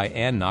composed by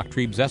Ann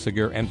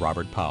Nachtrieb-Zessiger and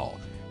Robert Powell,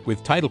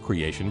 with title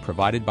creation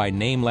provided by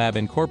NameLab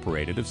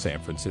Incorporated of San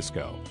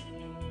Francisco.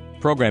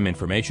 Program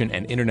information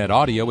and internet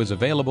audio is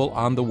available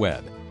on the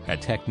web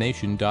at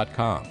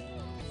technation.com.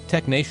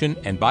 Tech Nation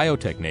and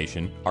Biotech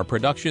Nation are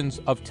productions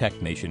of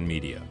Tech Nation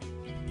Media.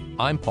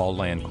 I'm Paul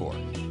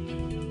Landcore.